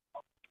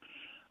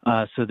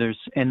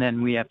 And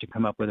then we have to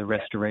come up with a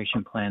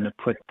restoration plan to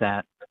put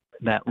that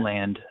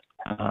land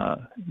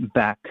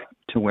back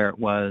to where it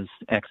was,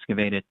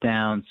 excavate it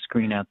down,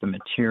 screen out the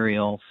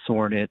material,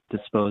 sort it,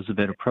 dispose of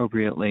it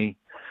appropriately.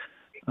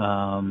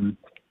 I'm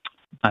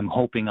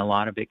hoping a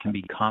lot of it can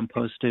be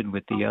composted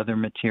with the other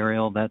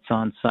material that's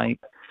on site.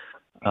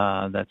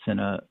 That's in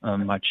a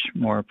much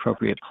more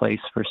appropriate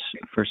place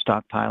for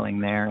stockpiling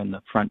there in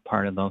the front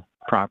part of the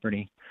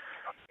property.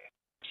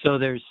 So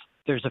there's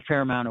a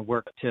fair amount of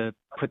work to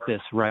put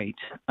this right.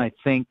 I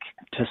think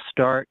to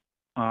start,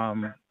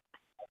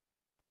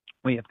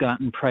 we have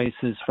gotten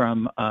prices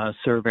from a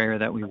surveyor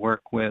that we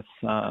work with,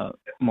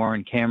 Moore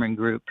and Cameron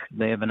Group.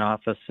 They have an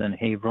office in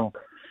Haverhill.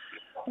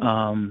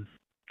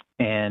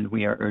 And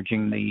we are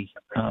urging the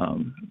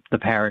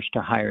parish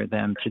to hire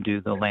them to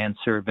do the land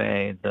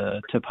survey,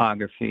 the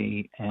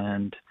topography,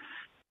 and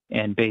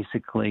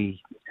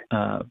basically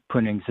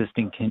put an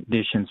existing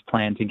conditions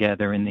plan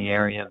together in the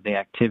area of the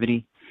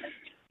activity.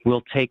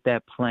 We'll take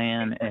that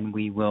plan and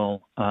we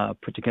will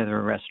put together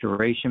a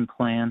restoration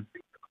plan.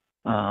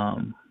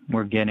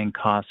 We're getting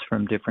costs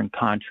from different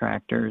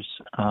contractors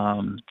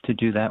to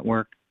do that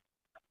work.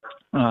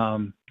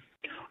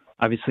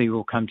 Obviously,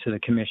 we'll come to the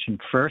commission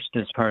first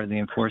as part of the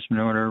enforcement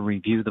order,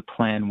 review the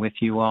plan with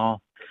you all,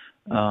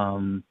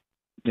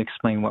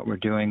 explain what we're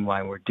doing,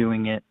 why we're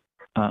doing it,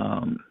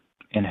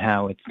 and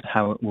how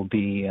it will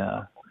be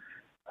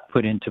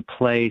put into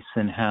place,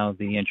 and how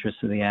the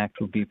interests of the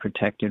act will be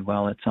protected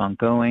while it's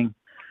ongoing.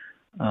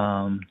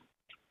 But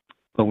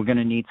we're going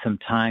to need some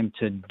time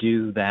to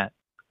do that,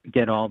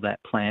 get all that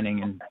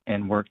planning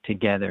and work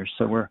together.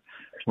 So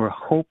we're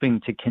hoping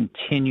to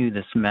continue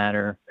this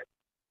matter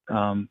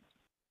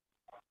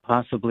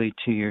possibly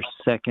to your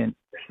second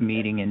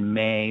meeting in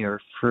May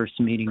or first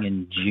meeting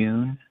in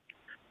June,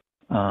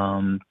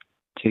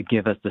 to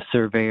give us, the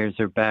surveyors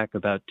are back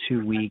about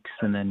 2 weeks,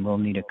 and then we'll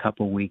need a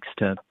couple weeks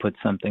to put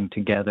something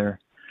together,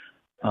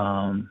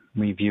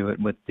 review it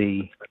with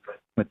the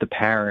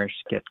parish,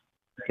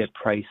 get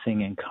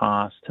pricing and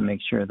cost to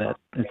make sure that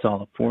it's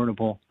all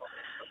affordable,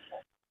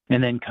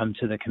 and then come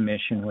to the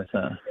commission with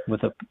a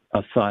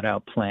thought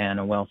out plan,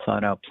 a well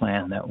thought out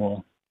plan that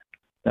will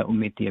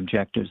meet the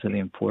objectives of the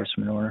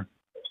enforcement order.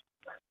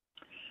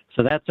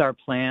 So that's our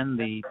plan.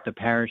 The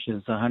parish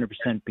is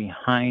 100%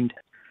 behind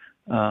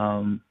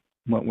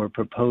what we're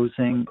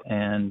proposing,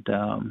 and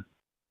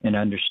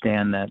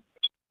understand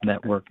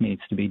that work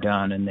needs to be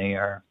done, and they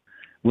are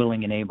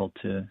willing and able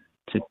to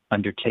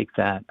undertake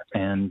that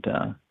and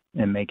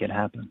make it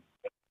happen.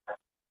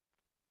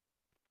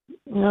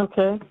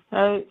 Okay.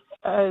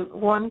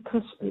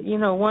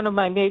 One of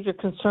my major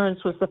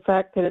concerns was the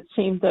fact that it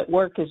seemed that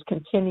work is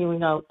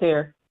continuing out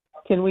there.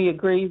 Can we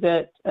agree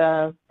that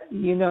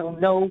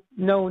no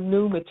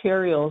new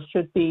materials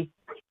should be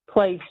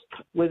placed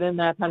within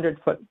that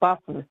 100-foot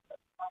buffer?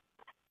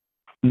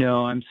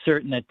 No, I'm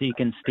certain that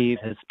Deacon Steve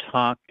has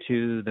talked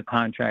to the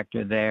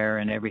contractor there,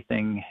 and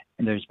everything.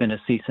 There's been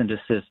a cease and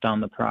desist on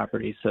the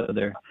property, so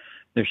there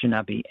should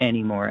not be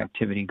any more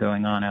activity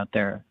going on out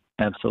there.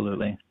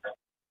 Absolutely.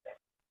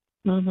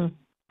 Mm-hmm.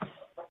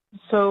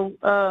 So,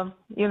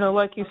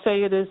 like you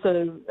say, it is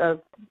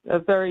a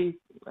very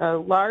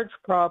large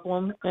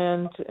problem,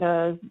 and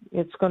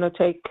it's going to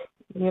take,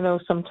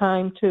 some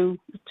time to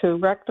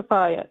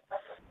rectify it.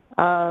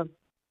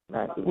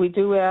 We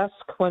do ask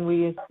when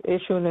we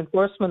issue an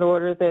enforcement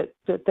order that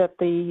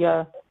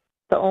the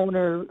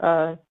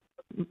owner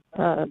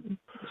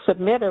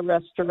submit a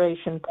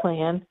restoration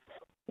plan,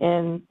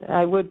 and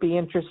I would be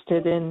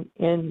interested in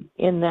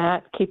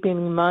that, keeping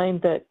in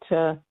mind that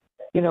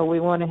we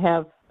want to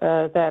have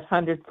that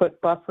 100-foot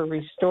buffer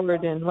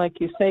restored. And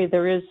like you say,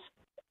 there is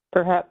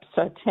perhaps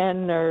a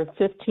 10 or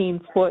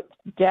 15-foot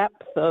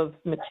depth of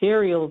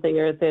material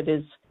there that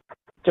is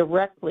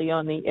directly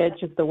on the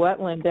edge of the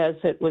wetland as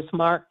it was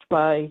marked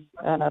by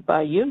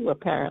you,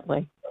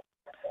 apparently.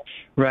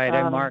 Right,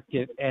 I marked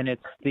it, and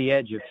it's the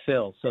edge of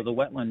fill, so the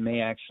wetland may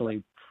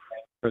actually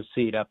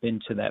proceed up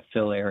into that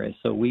fill area.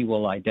 So we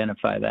will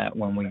identify that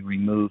when we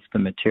remove the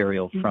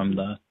material from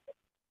the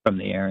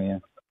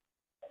area.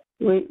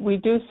 We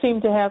do seem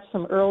to have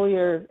some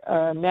earlier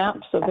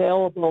maps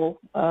available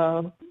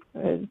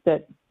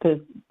that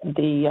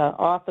the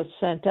office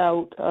sent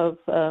out of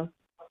the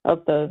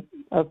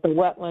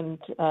wetland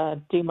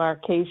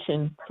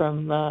demarcation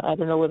from I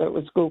don't know whether it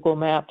was Google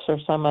Maps or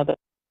some other.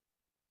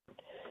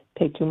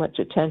 Pay too much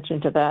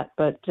attention to that,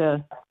 but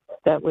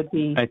that would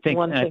be one thing.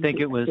 I think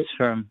it was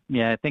from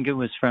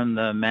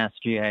the Mass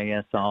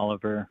GIS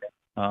Oliver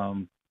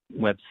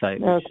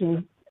website,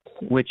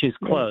 which is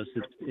close.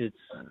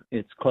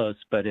 It's close,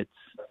 but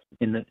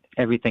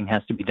everything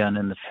has to be done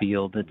in the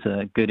field. It's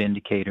a good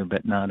indicator,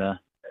 but not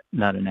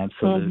an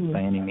absolute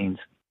by any means.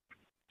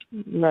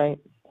 Right.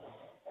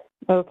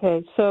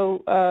 Okay.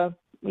 So I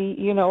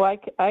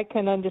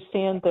can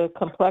understand the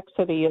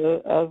complexity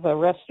of a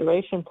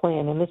restoration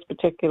plan in this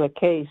particular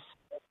case,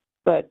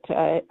 but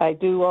I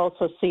do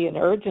also see an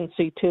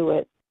urgency to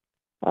it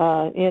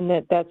in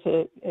that that's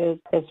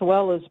as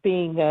well as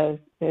being an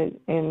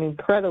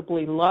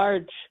incredibly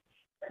large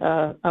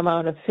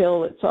amount of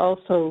fill. It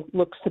also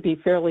looks to be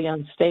fairly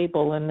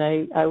unstable, and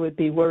I would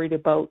be worried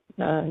about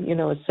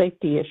a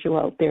safety issue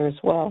out there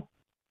as well.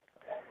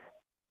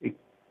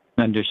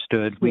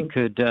 Understood. We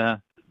could.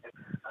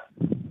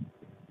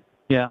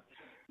 Yeah,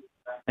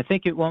 I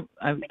think it won't.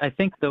 I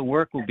think the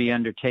work will be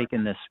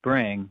undertaken this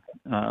spring.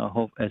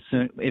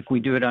 If we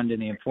do it under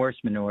the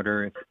enforcement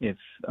order, if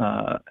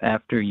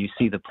after you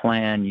see the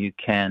plan, you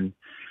can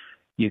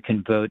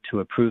vote to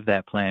approve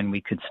that plan.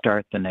 We could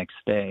start the next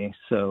day,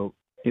 so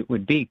it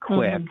would be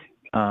quick.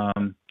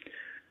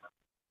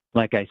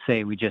 Like I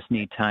say, we just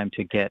need time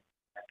to get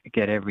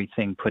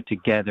everything put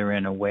together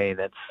in a way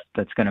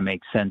that's going to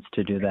make sense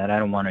to do that. I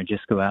don't want to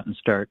just go out and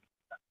start,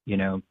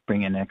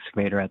 bring an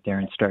excavator out there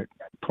and start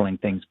pulling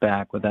things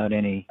back without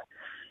any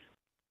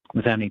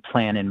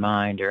plan in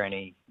mind or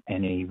any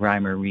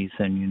rhyme or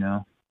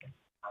reason,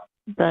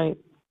 Right.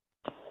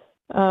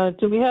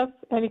 Do we have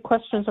any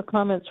questions or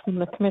comments from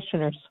the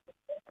commissioners?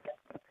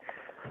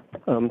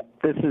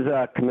 This is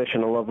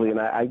Commissioner Lovely, and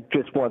I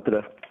just wanted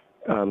to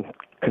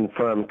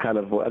confirm kind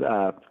of what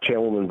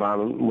Chairwoman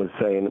Varman was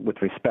saying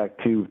with respect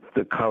to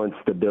the current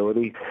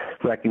stability,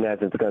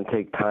 recognizing it's going to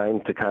take time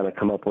to kind of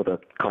come up with a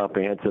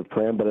comprehensive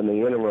plan, but in the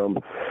interim,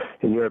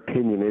 in your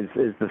opinion,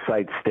 is the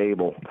site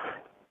stable?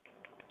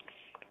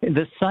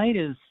 The site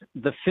is,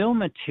 the fill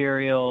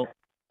material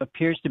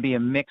appears to be a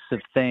mix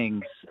of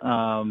things.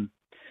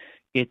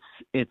 It's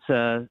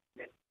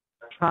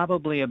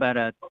probably about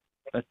a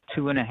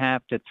 2.5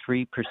 to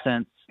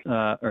 3%,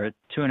 or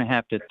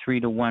 2.5 to 3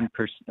 to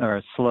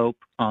 1% slope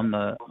on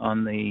the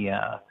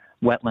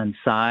wetland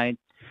side.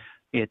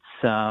 It's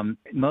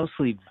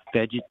mostly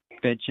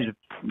vegetation.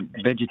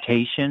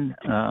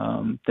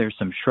 There's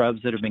some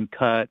shrubs that have been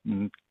cut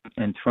and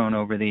thrown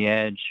over the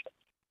edge.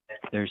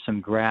 There's some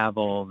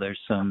gravel. There's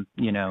some,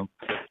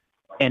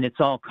 and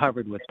it's all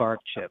covered with bark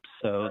chips.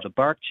 So the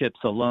bark chips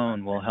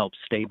alone will help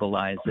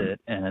stabilize it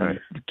and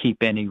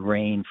keep any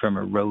rain from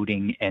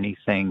eroding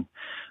anything.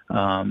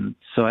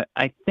 So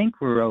I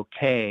think we're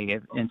okay,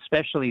 and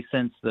especially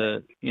since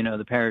the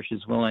parish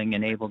is willing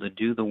and able to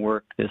do the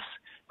work as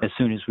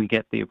soon as we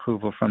get the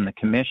approval from the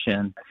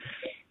commission.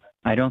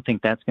 I don't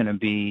think that's going to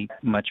be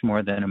much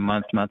more than a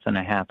month and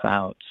a half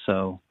out.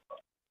 So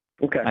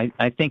okay,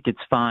 I think it's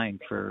fine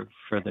for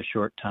the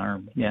short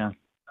term. Yeah.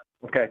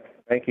 Okay.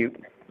 Thank you.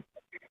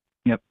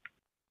 Yep.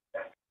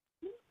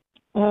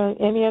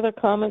 Any other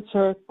comments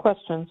or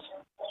questions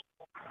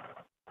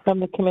from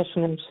the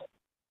commissioners?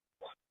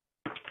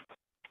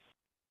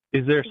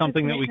 Is there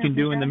something that we can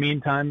do in the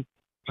meantime?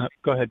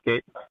 Go ahead,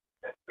 Kate.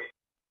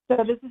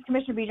 So this is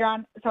Commissioner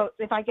Biedron. So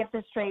if I get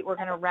this straight, we're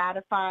going to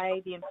ratify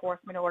the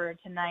enforcement order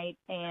tonight,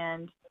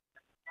 and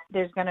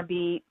there's going to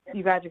be,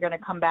 you guys are going to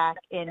come back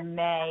in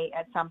May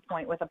at some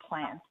point with a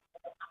plan.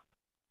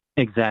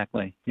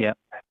 Exactly. Yep.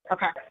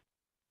 Okay.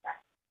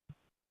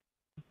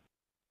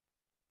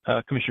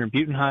 Commissioner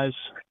Butenhuis,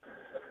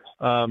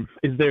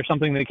 is there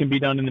something that can be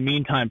done in the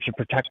meantime to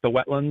protect the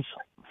wetlands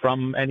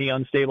from any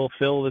unstable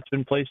fill that's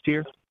been placed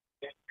here?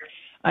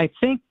 I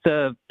think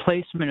the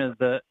placement of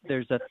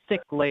there's a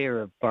thick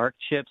layer of bark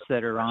chips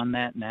that are on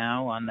that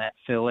now, on that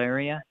fill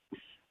area.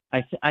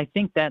 I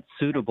think that's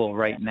suitable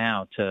right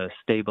now to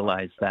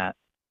stabilize that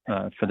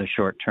for the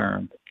short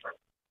term.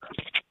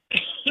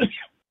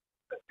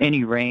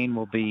 Any rain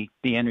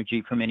the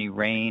energy from any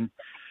rain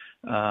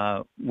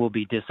will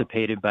be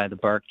dissipated by the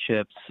bark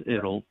chips.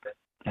 It'll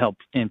help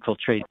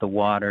infiltrate the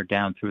water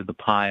down through the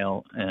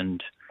pile,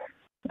 and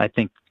I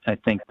think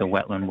the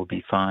wetland will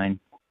be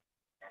fine.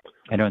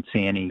 I don't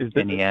see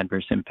any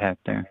adverse impact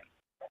there.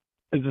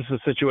 Is this a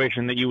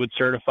situation that you would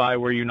certify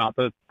were you not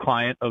the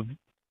client of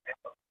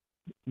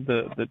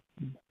for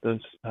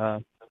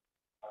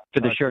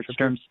the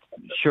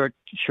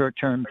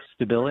short-term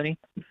stability?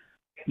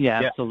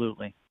 Yeah,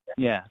 absolutely.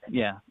 Yeah.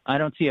 I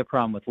don't see a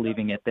problem with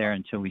leaving it there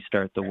until we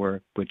start the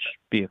work, which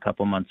be a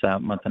couple months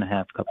out, month and a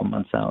half, couple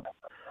months out.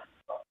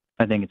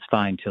 I think it's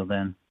fine till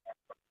then.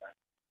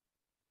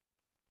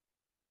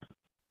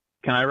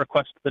 can I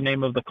request the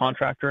name of the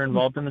contractor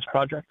involved in this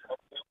project?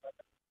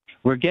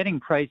 We're getting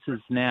prices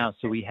now,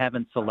 so we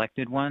haven't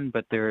selected one,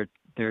 but there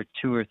are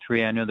 2 or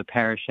 3. I know the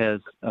parish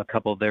has a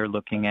couple they're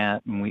looking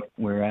at, and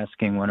we're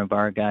asking one of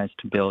our guys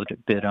to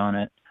bid on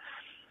it.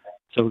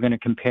 So we're going to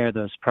compare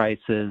those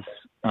prices,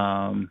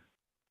 but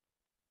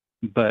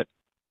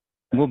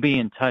we'll be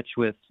in touch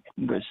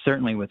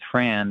certainly with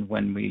Fran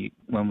when we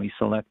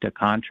select a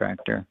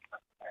contractor.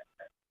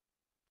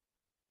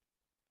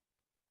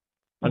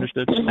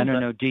 Understood. I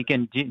don't know,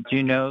 Deacon. Do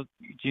you know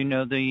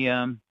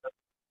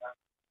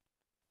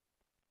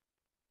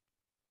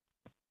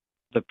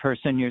the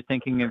person you're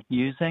thinking of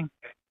using?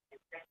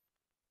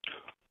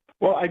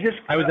 Well, I just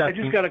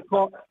got a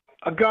call.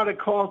 I got a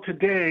call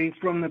today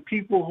from the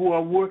people who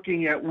are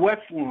working at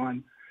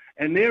Westlawn,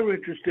 and they're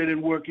interested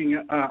in working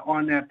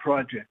on that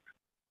project.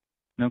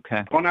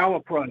 Okay. On our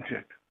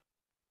project.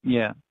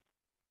 Yeah.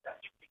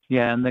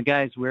 Yeah, and the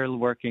guys we're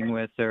working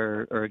with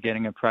or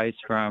getting a price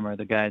from are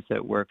the guys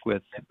that work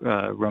with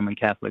Roman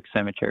Catholic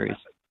cemeteries.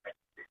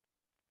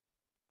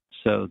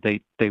 So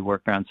they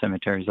work around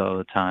cemeteries all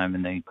the time,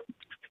 and they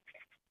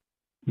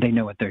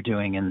know what they're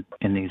doing in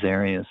these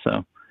areas.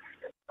 So,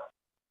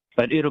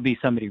 but it'll be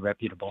somebody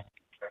reputable.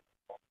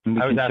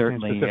 I was asking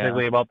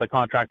specifically about the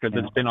contractor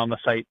that's been on the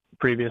site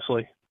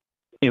previously.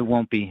 It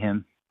won't be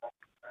him.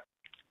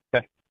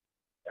 Okay.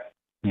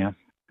 Yeah.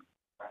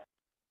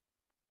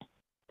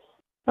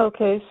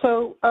 Okay,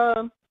 so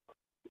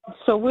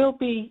we'll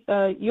be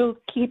you'll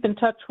keep in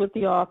touch with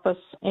the office,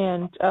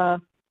 and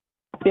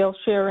they'll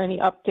share any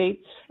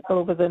updates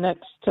over the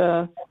next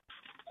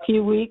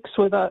few weeks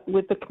with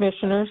the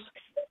commissioners.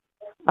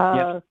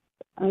 Yep.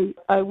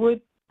 I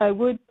would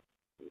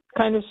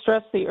kind of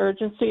stress the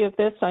urgency of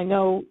this. I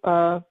know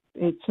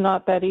it's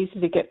not that easy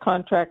to get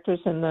contractors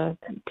in the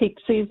peak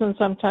season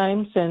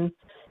sometimes, and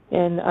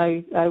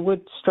I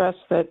would stress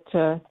that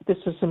this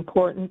is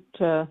important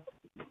to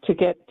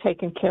get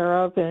taken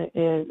care of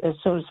as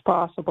soon as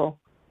possible.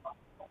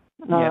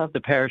 Yeah,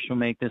 the parish will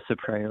make this a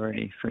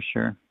priority for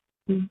sure.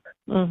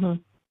 Mm-hmm.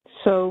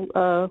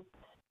 So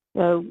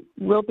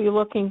we'll be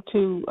looking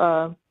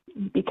to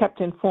be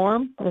kept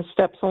informed as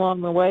steps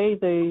along the way,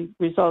 the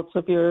results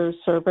of your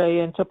survey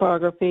and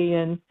topography,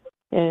 and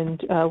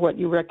what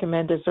you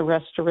recommend as a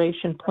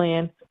restoration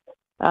plan.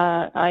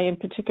 I, in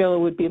particular,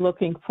 would be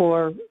looking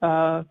for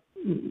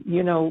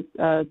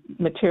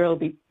material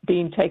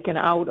being taken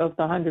out of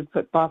the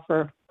 100-foot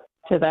buffer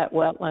to that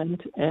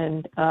wetland,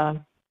 and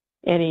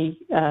any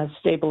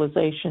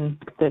stabilization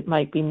that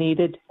might be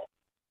needed.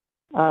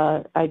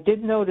 I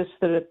did notice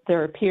that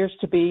there appears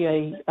to be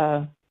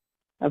a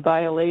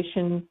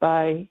violation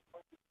by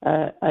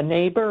a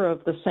neighbor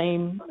of the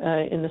same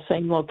in the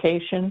same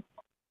location,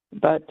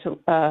 but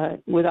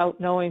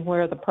without knowing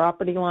where the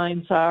property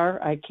lines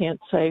are, I can't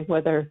say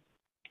whether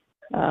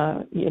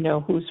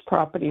whose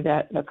property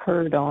that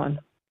occurred on.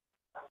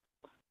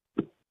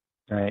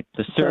 Right.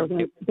 The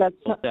survey that's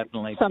will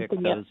definitely pick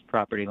those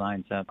property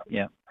lines up.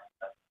 Yeah.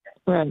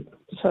 Right.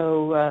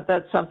 So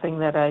that's something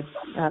that I'd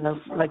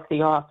like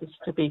the office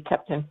to be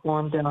kept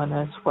informed on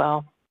as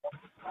well.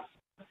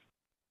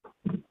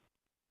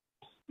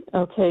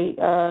 Okay.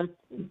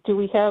 Do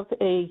we have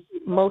a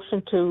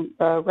motion to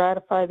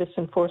ratify this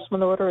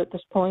enforcement order at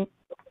this point?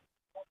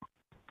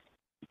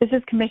 This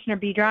is Commissioner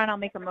Bedron. I'll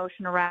make a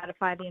motion to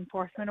ratify the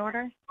enforcement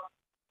order.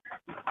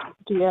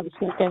 Do you have a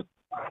second?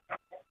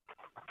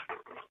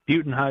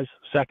 Butenhuis,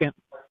 second.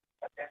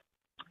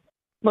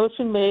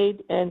 Motion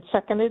made and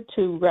seconded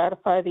to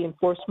ratify the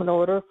enforcement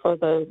order for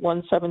the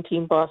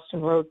 117 Boston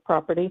Road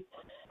property.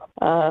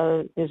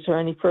 Is there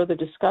any further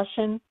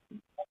discussion?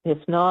 If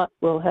not,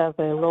 we'll have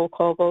a roll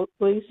call vote,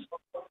 please.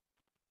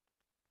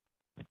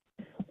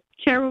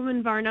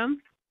 Chairwoman Varnum?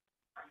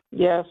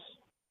 Yes.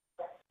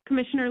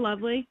 Commissioner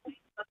Lovely?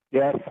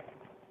 Yes.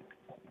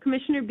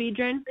 Commissioner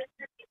Bedron?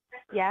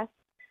 Yes.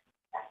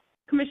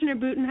 Commissioner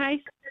Butenhuis?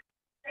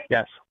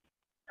 Yes.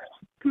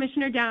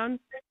 Commissioner Downs?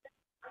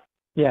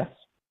 Yes.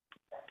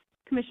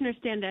 Commissioner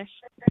Standish?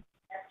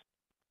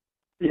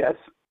 Yes.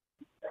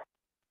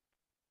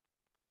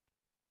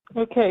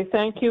 Okay,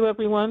 thank you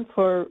everyone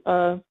for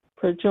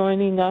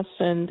joining us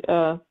and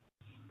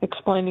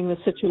explaining the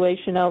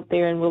situation out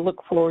there, and we'll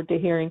look forward to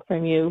hearing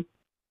from you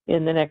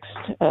in the next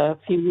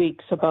few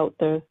weeks about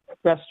the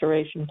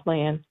restoration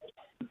plan.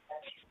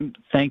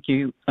 Thank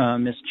you,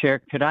 Ms.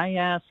 Chair. Could I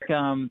ask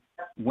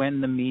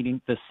when the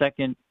meeting, do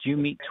you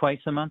meet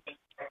twice a month?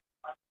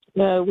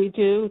 We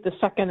do, the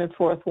second and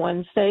fourth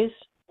Wednesdays.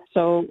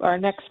 So our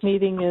next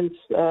meeting is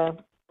the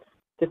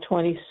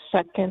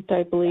 22nd,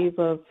 I believe,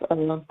 of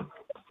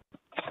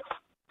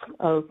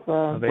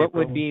what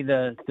would be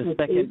the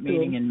second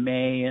meeting in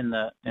May and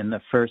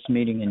the first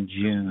meeting in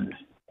June?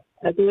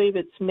 I believe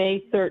it's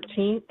May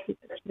 13th.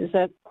 Is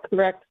that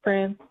correct,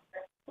 Fran?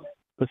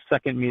 The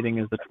second meeting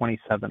is the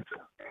 27th.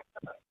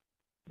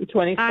 The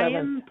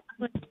 27th.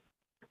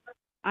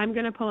 I'm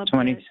going to pull up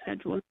the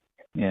schedule.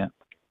 Yeah.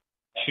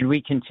 Should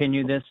we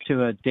continue this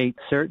to a date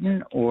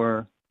certain,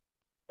 or?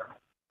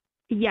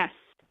 Yes.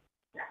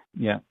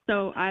 Yeah.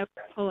 So I will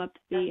pull up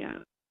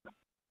the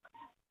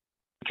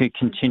could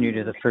continue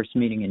to the first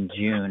meeting in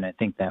June. I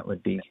think that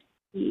would be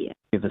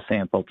give us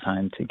ample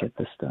time to get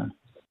this done.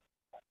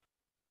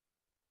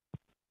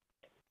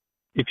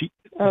 If you,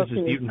 this is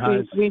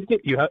Butenhuis,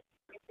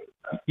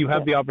 you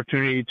have the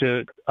opportunity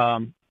to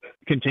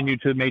continue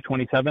to May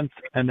 27th,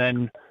 and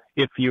then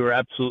if you are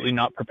absolutely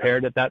not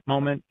prepared at that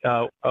moment,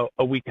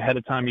 a week ahead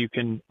of time, you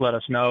can let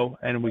us know,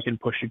 and we can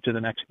push you to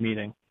the next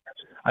meeting.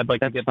 I'd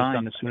like to get this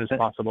done as soon as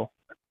possible.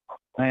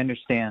 I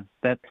understand.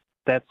 That's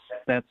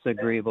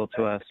agreeable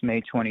to us.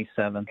 May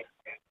 27th.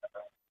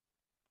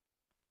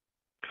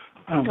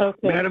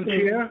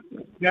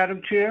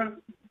 Madam Chair.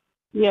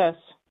 Yes.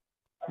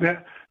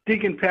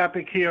 Deacon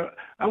Papik here.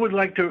 I would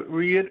like to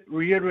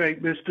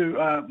reiterate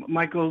Mr.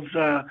 Michael's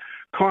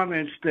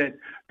comments that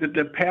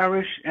the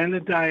parish and the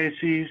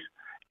diocese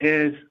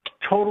is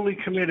totally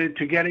committed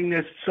to getting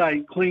this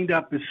site cleaned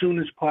up as soon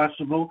as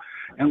possible,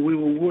 and we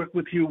will work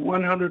with you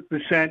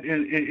 100%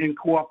 in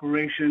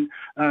cooperation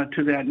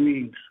to that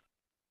means.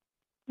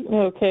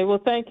 Okay,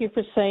 well, thank you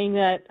for saying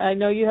that. I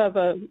know you have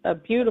a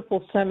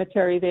beautiful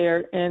cemetery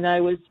there, and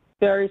I was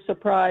very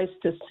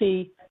surprised to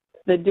see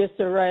the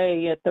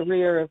disarray at the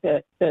rear of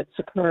it that's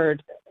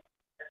occurred.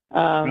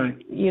 Right.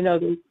 You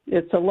know,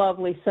 it's a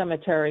lovely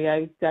cemetery.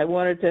 I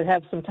wanted to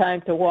have some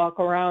time to walk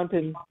around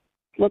and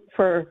look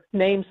for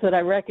names that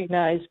I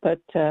recognize, but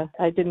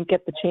I didn't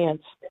get the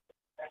chance.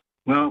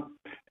 Well,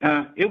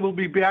 it will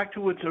be back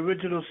to its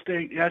original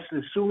state, yes,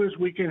 as soon as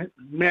we can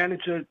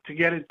manage to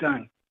get it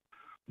done.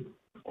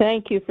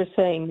 Thank you for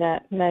saying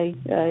that, and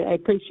I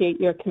appreciate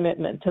your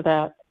commitment to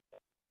that.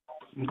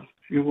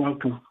 You're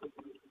welcome.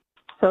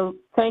 So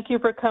thank you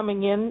for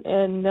coming in,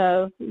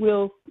 and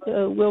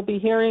we'll be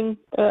hearing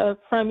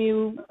from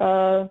you,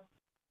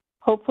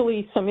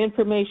 hopefully some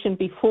information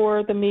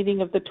before the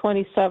meeting of the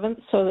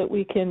 27th, so that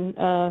we can,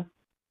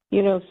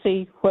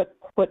 see what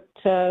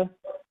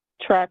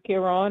track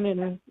you're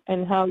on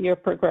and how you're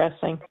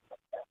progressing.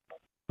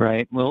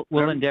 Right.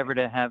 We'll endeavor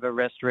to have a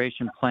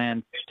restoration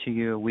plan to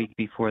you a week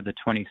before the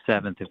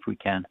 27th if we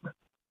can.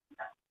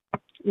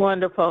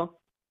 Wonderful.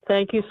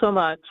 Thank you so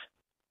much.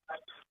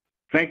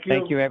 Thank you.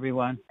 Thank you,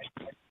 everyone.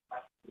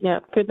 Yeah.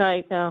 Good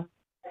night now.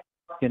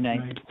 Good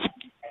night.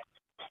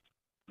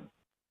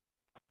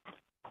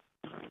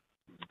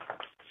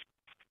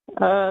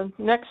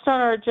 Next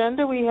on our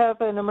agenda, we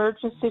have an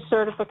emergency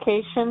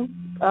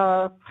certification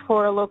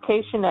for a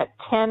location at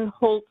 10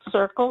 Holt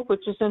Circle,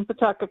 which is in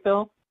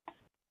Pawtuckettville.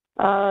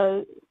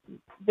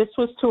 This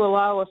was to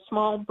allow a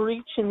small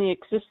breach in the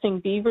existing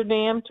beaver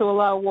dam to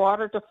allow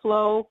water to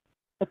flow.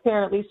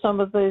 Apparently, some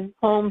of the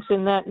homes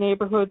in that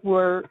neighborhood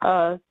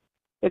were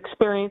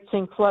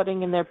experiencing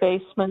flooding in their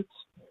basements.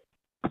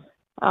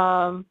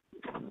 Fran,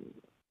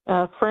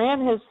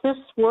 has this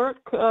work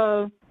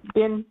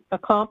been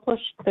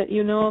accomplished that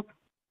you know of?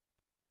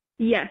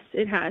 Yes,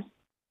 it has.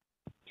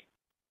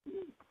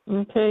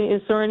 Okay.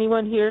 Is there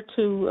anyone here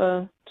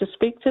to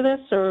speak to this,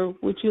 or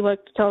would you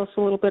like to tell us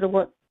a little bit of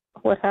what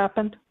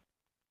happened?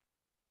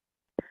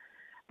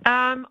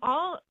 The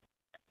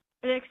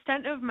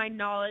extent of my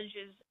knowledge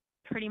is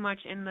pretty much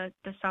in the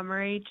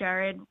summary.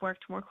 Jared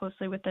worked more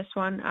closely with this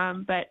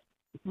one, but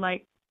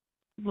like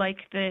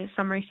the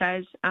summary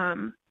says,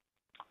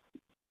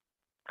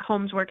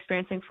 homes were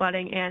experiencing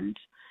flooding, and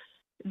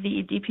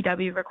the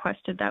DPW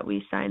requested that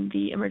we sign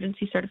the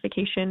emergency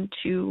certification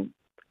to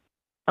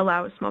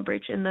allow a small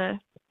breach in the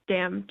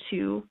dam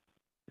to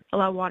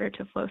allow water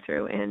to flow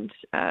through and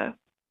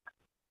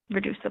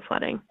reduce the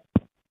flooding.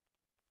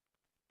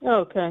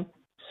 Okay.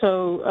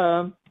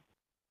 So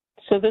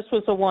this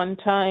was a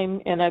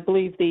one-time, and I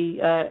believe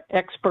the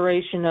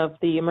expiration of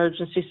the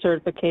emergency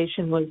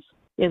certification was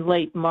in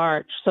late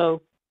March.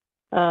 So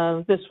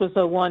this was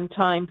a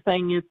one-time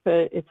thing.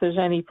 If there's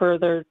any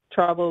further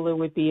trouble, there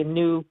would be a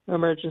new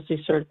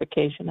emergency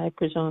certification, I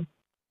presume.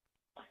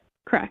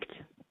 Correct.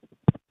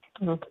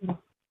 Okay.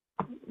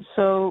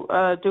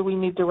 So do we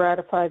need to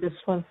ratify this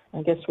one?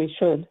 I guess we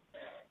should.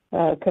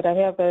 Could I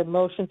have a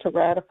motion to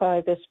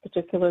ratify this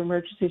particular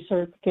emergency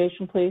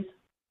certification, please?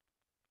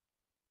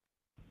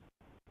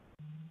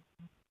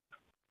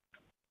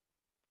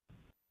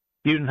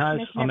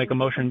 Butenhuis, I'll make a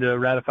motion to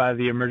ratify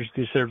the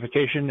emergency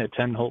certification at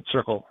 10 Holt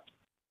Circle.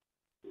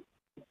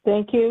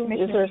 Thank you.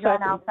 Is there a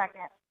second? I'll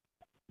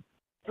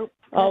second.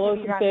 All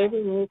those in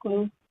favor, roll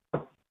call.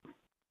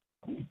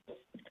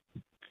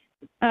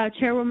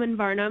 Chairwoman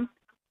Varnum?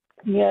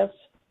 Yes.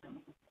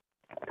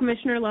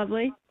 Commissioner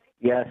Lovely?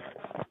 Yes.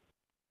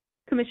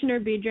 Commissioner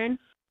Biedron?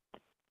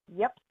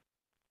 Yep.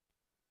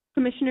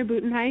 Commissioner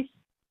Butenhuis?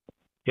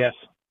 Yes.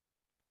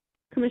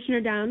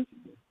 Commissioner Downs?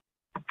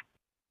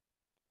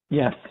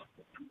 Yes.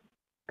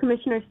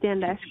 Commissioner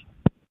Standish?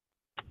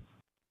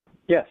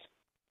 Yes.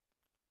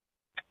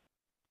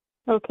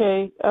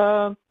 Okay.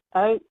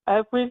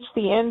 I've reached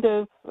the end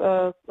of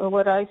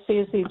what I see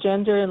as the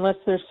agenda, unless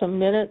there's some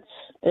minutes.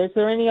 Is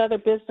there any other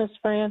business,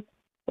 Fran,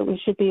 that we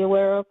should be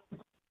aware of?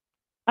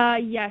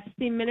 Yes,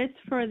 the minutes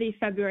for the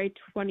February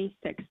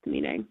 26th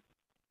meeting.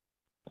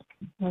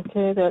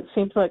 Okay, that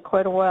seems like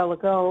quite a while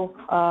ago.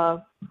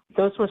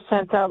 Those were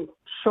sent out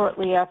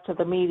shortly after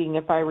the meeting,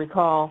 if I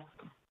recall.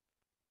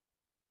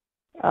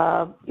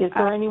 Is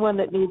there anyone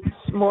that needs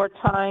more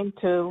time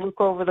to look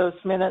over those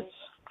minutes?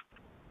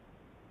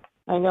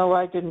 I know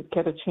I didn't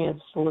get a chance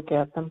to look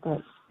at them,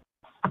 but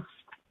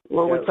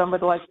would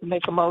somebody like to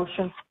make a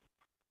motion?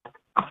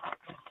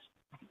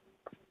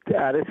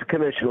 This is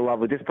Commissioner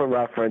Lovely. Just for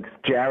reference,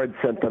 Jared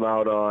sent them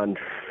out on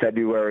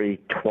February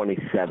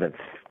 27th,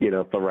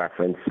 for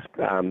reference.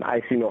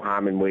 I see no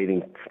harm in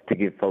waiting to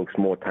give folks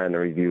more time to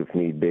review if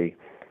need be.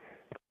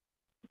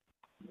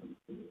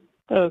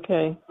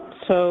 Okay,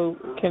 so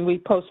can we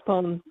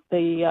postpone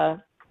the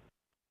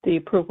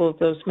approval of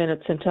those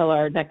minutes until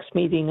our next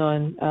meeting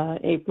on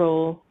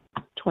April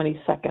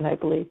 22nd, I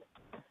believe?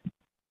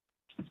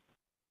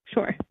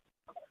 Sure.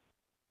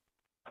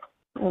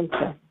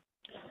 Okay.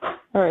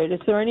 All right, is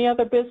there any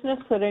other business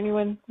that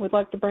anyone would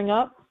like to bring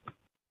up?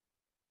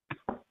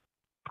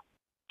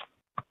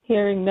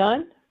 Hearing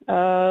none,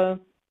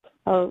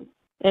 I'll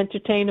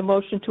entertain a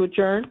motion to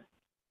adjourn.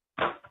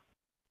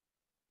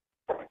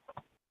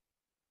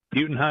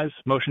 Butenhuis,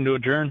 motion to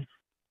adjourn.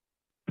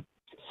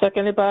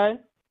 Seconded by?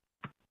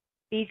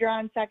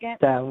 Biedron, second.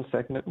 Down,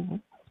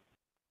 second.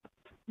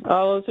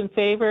 All those in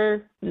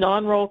favor,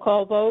 non-roll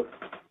call vote?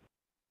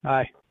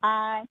 Aye.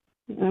 Aye.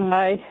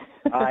 Aye.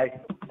 Aye.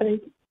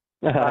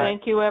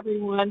 Thank you,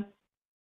 everyone.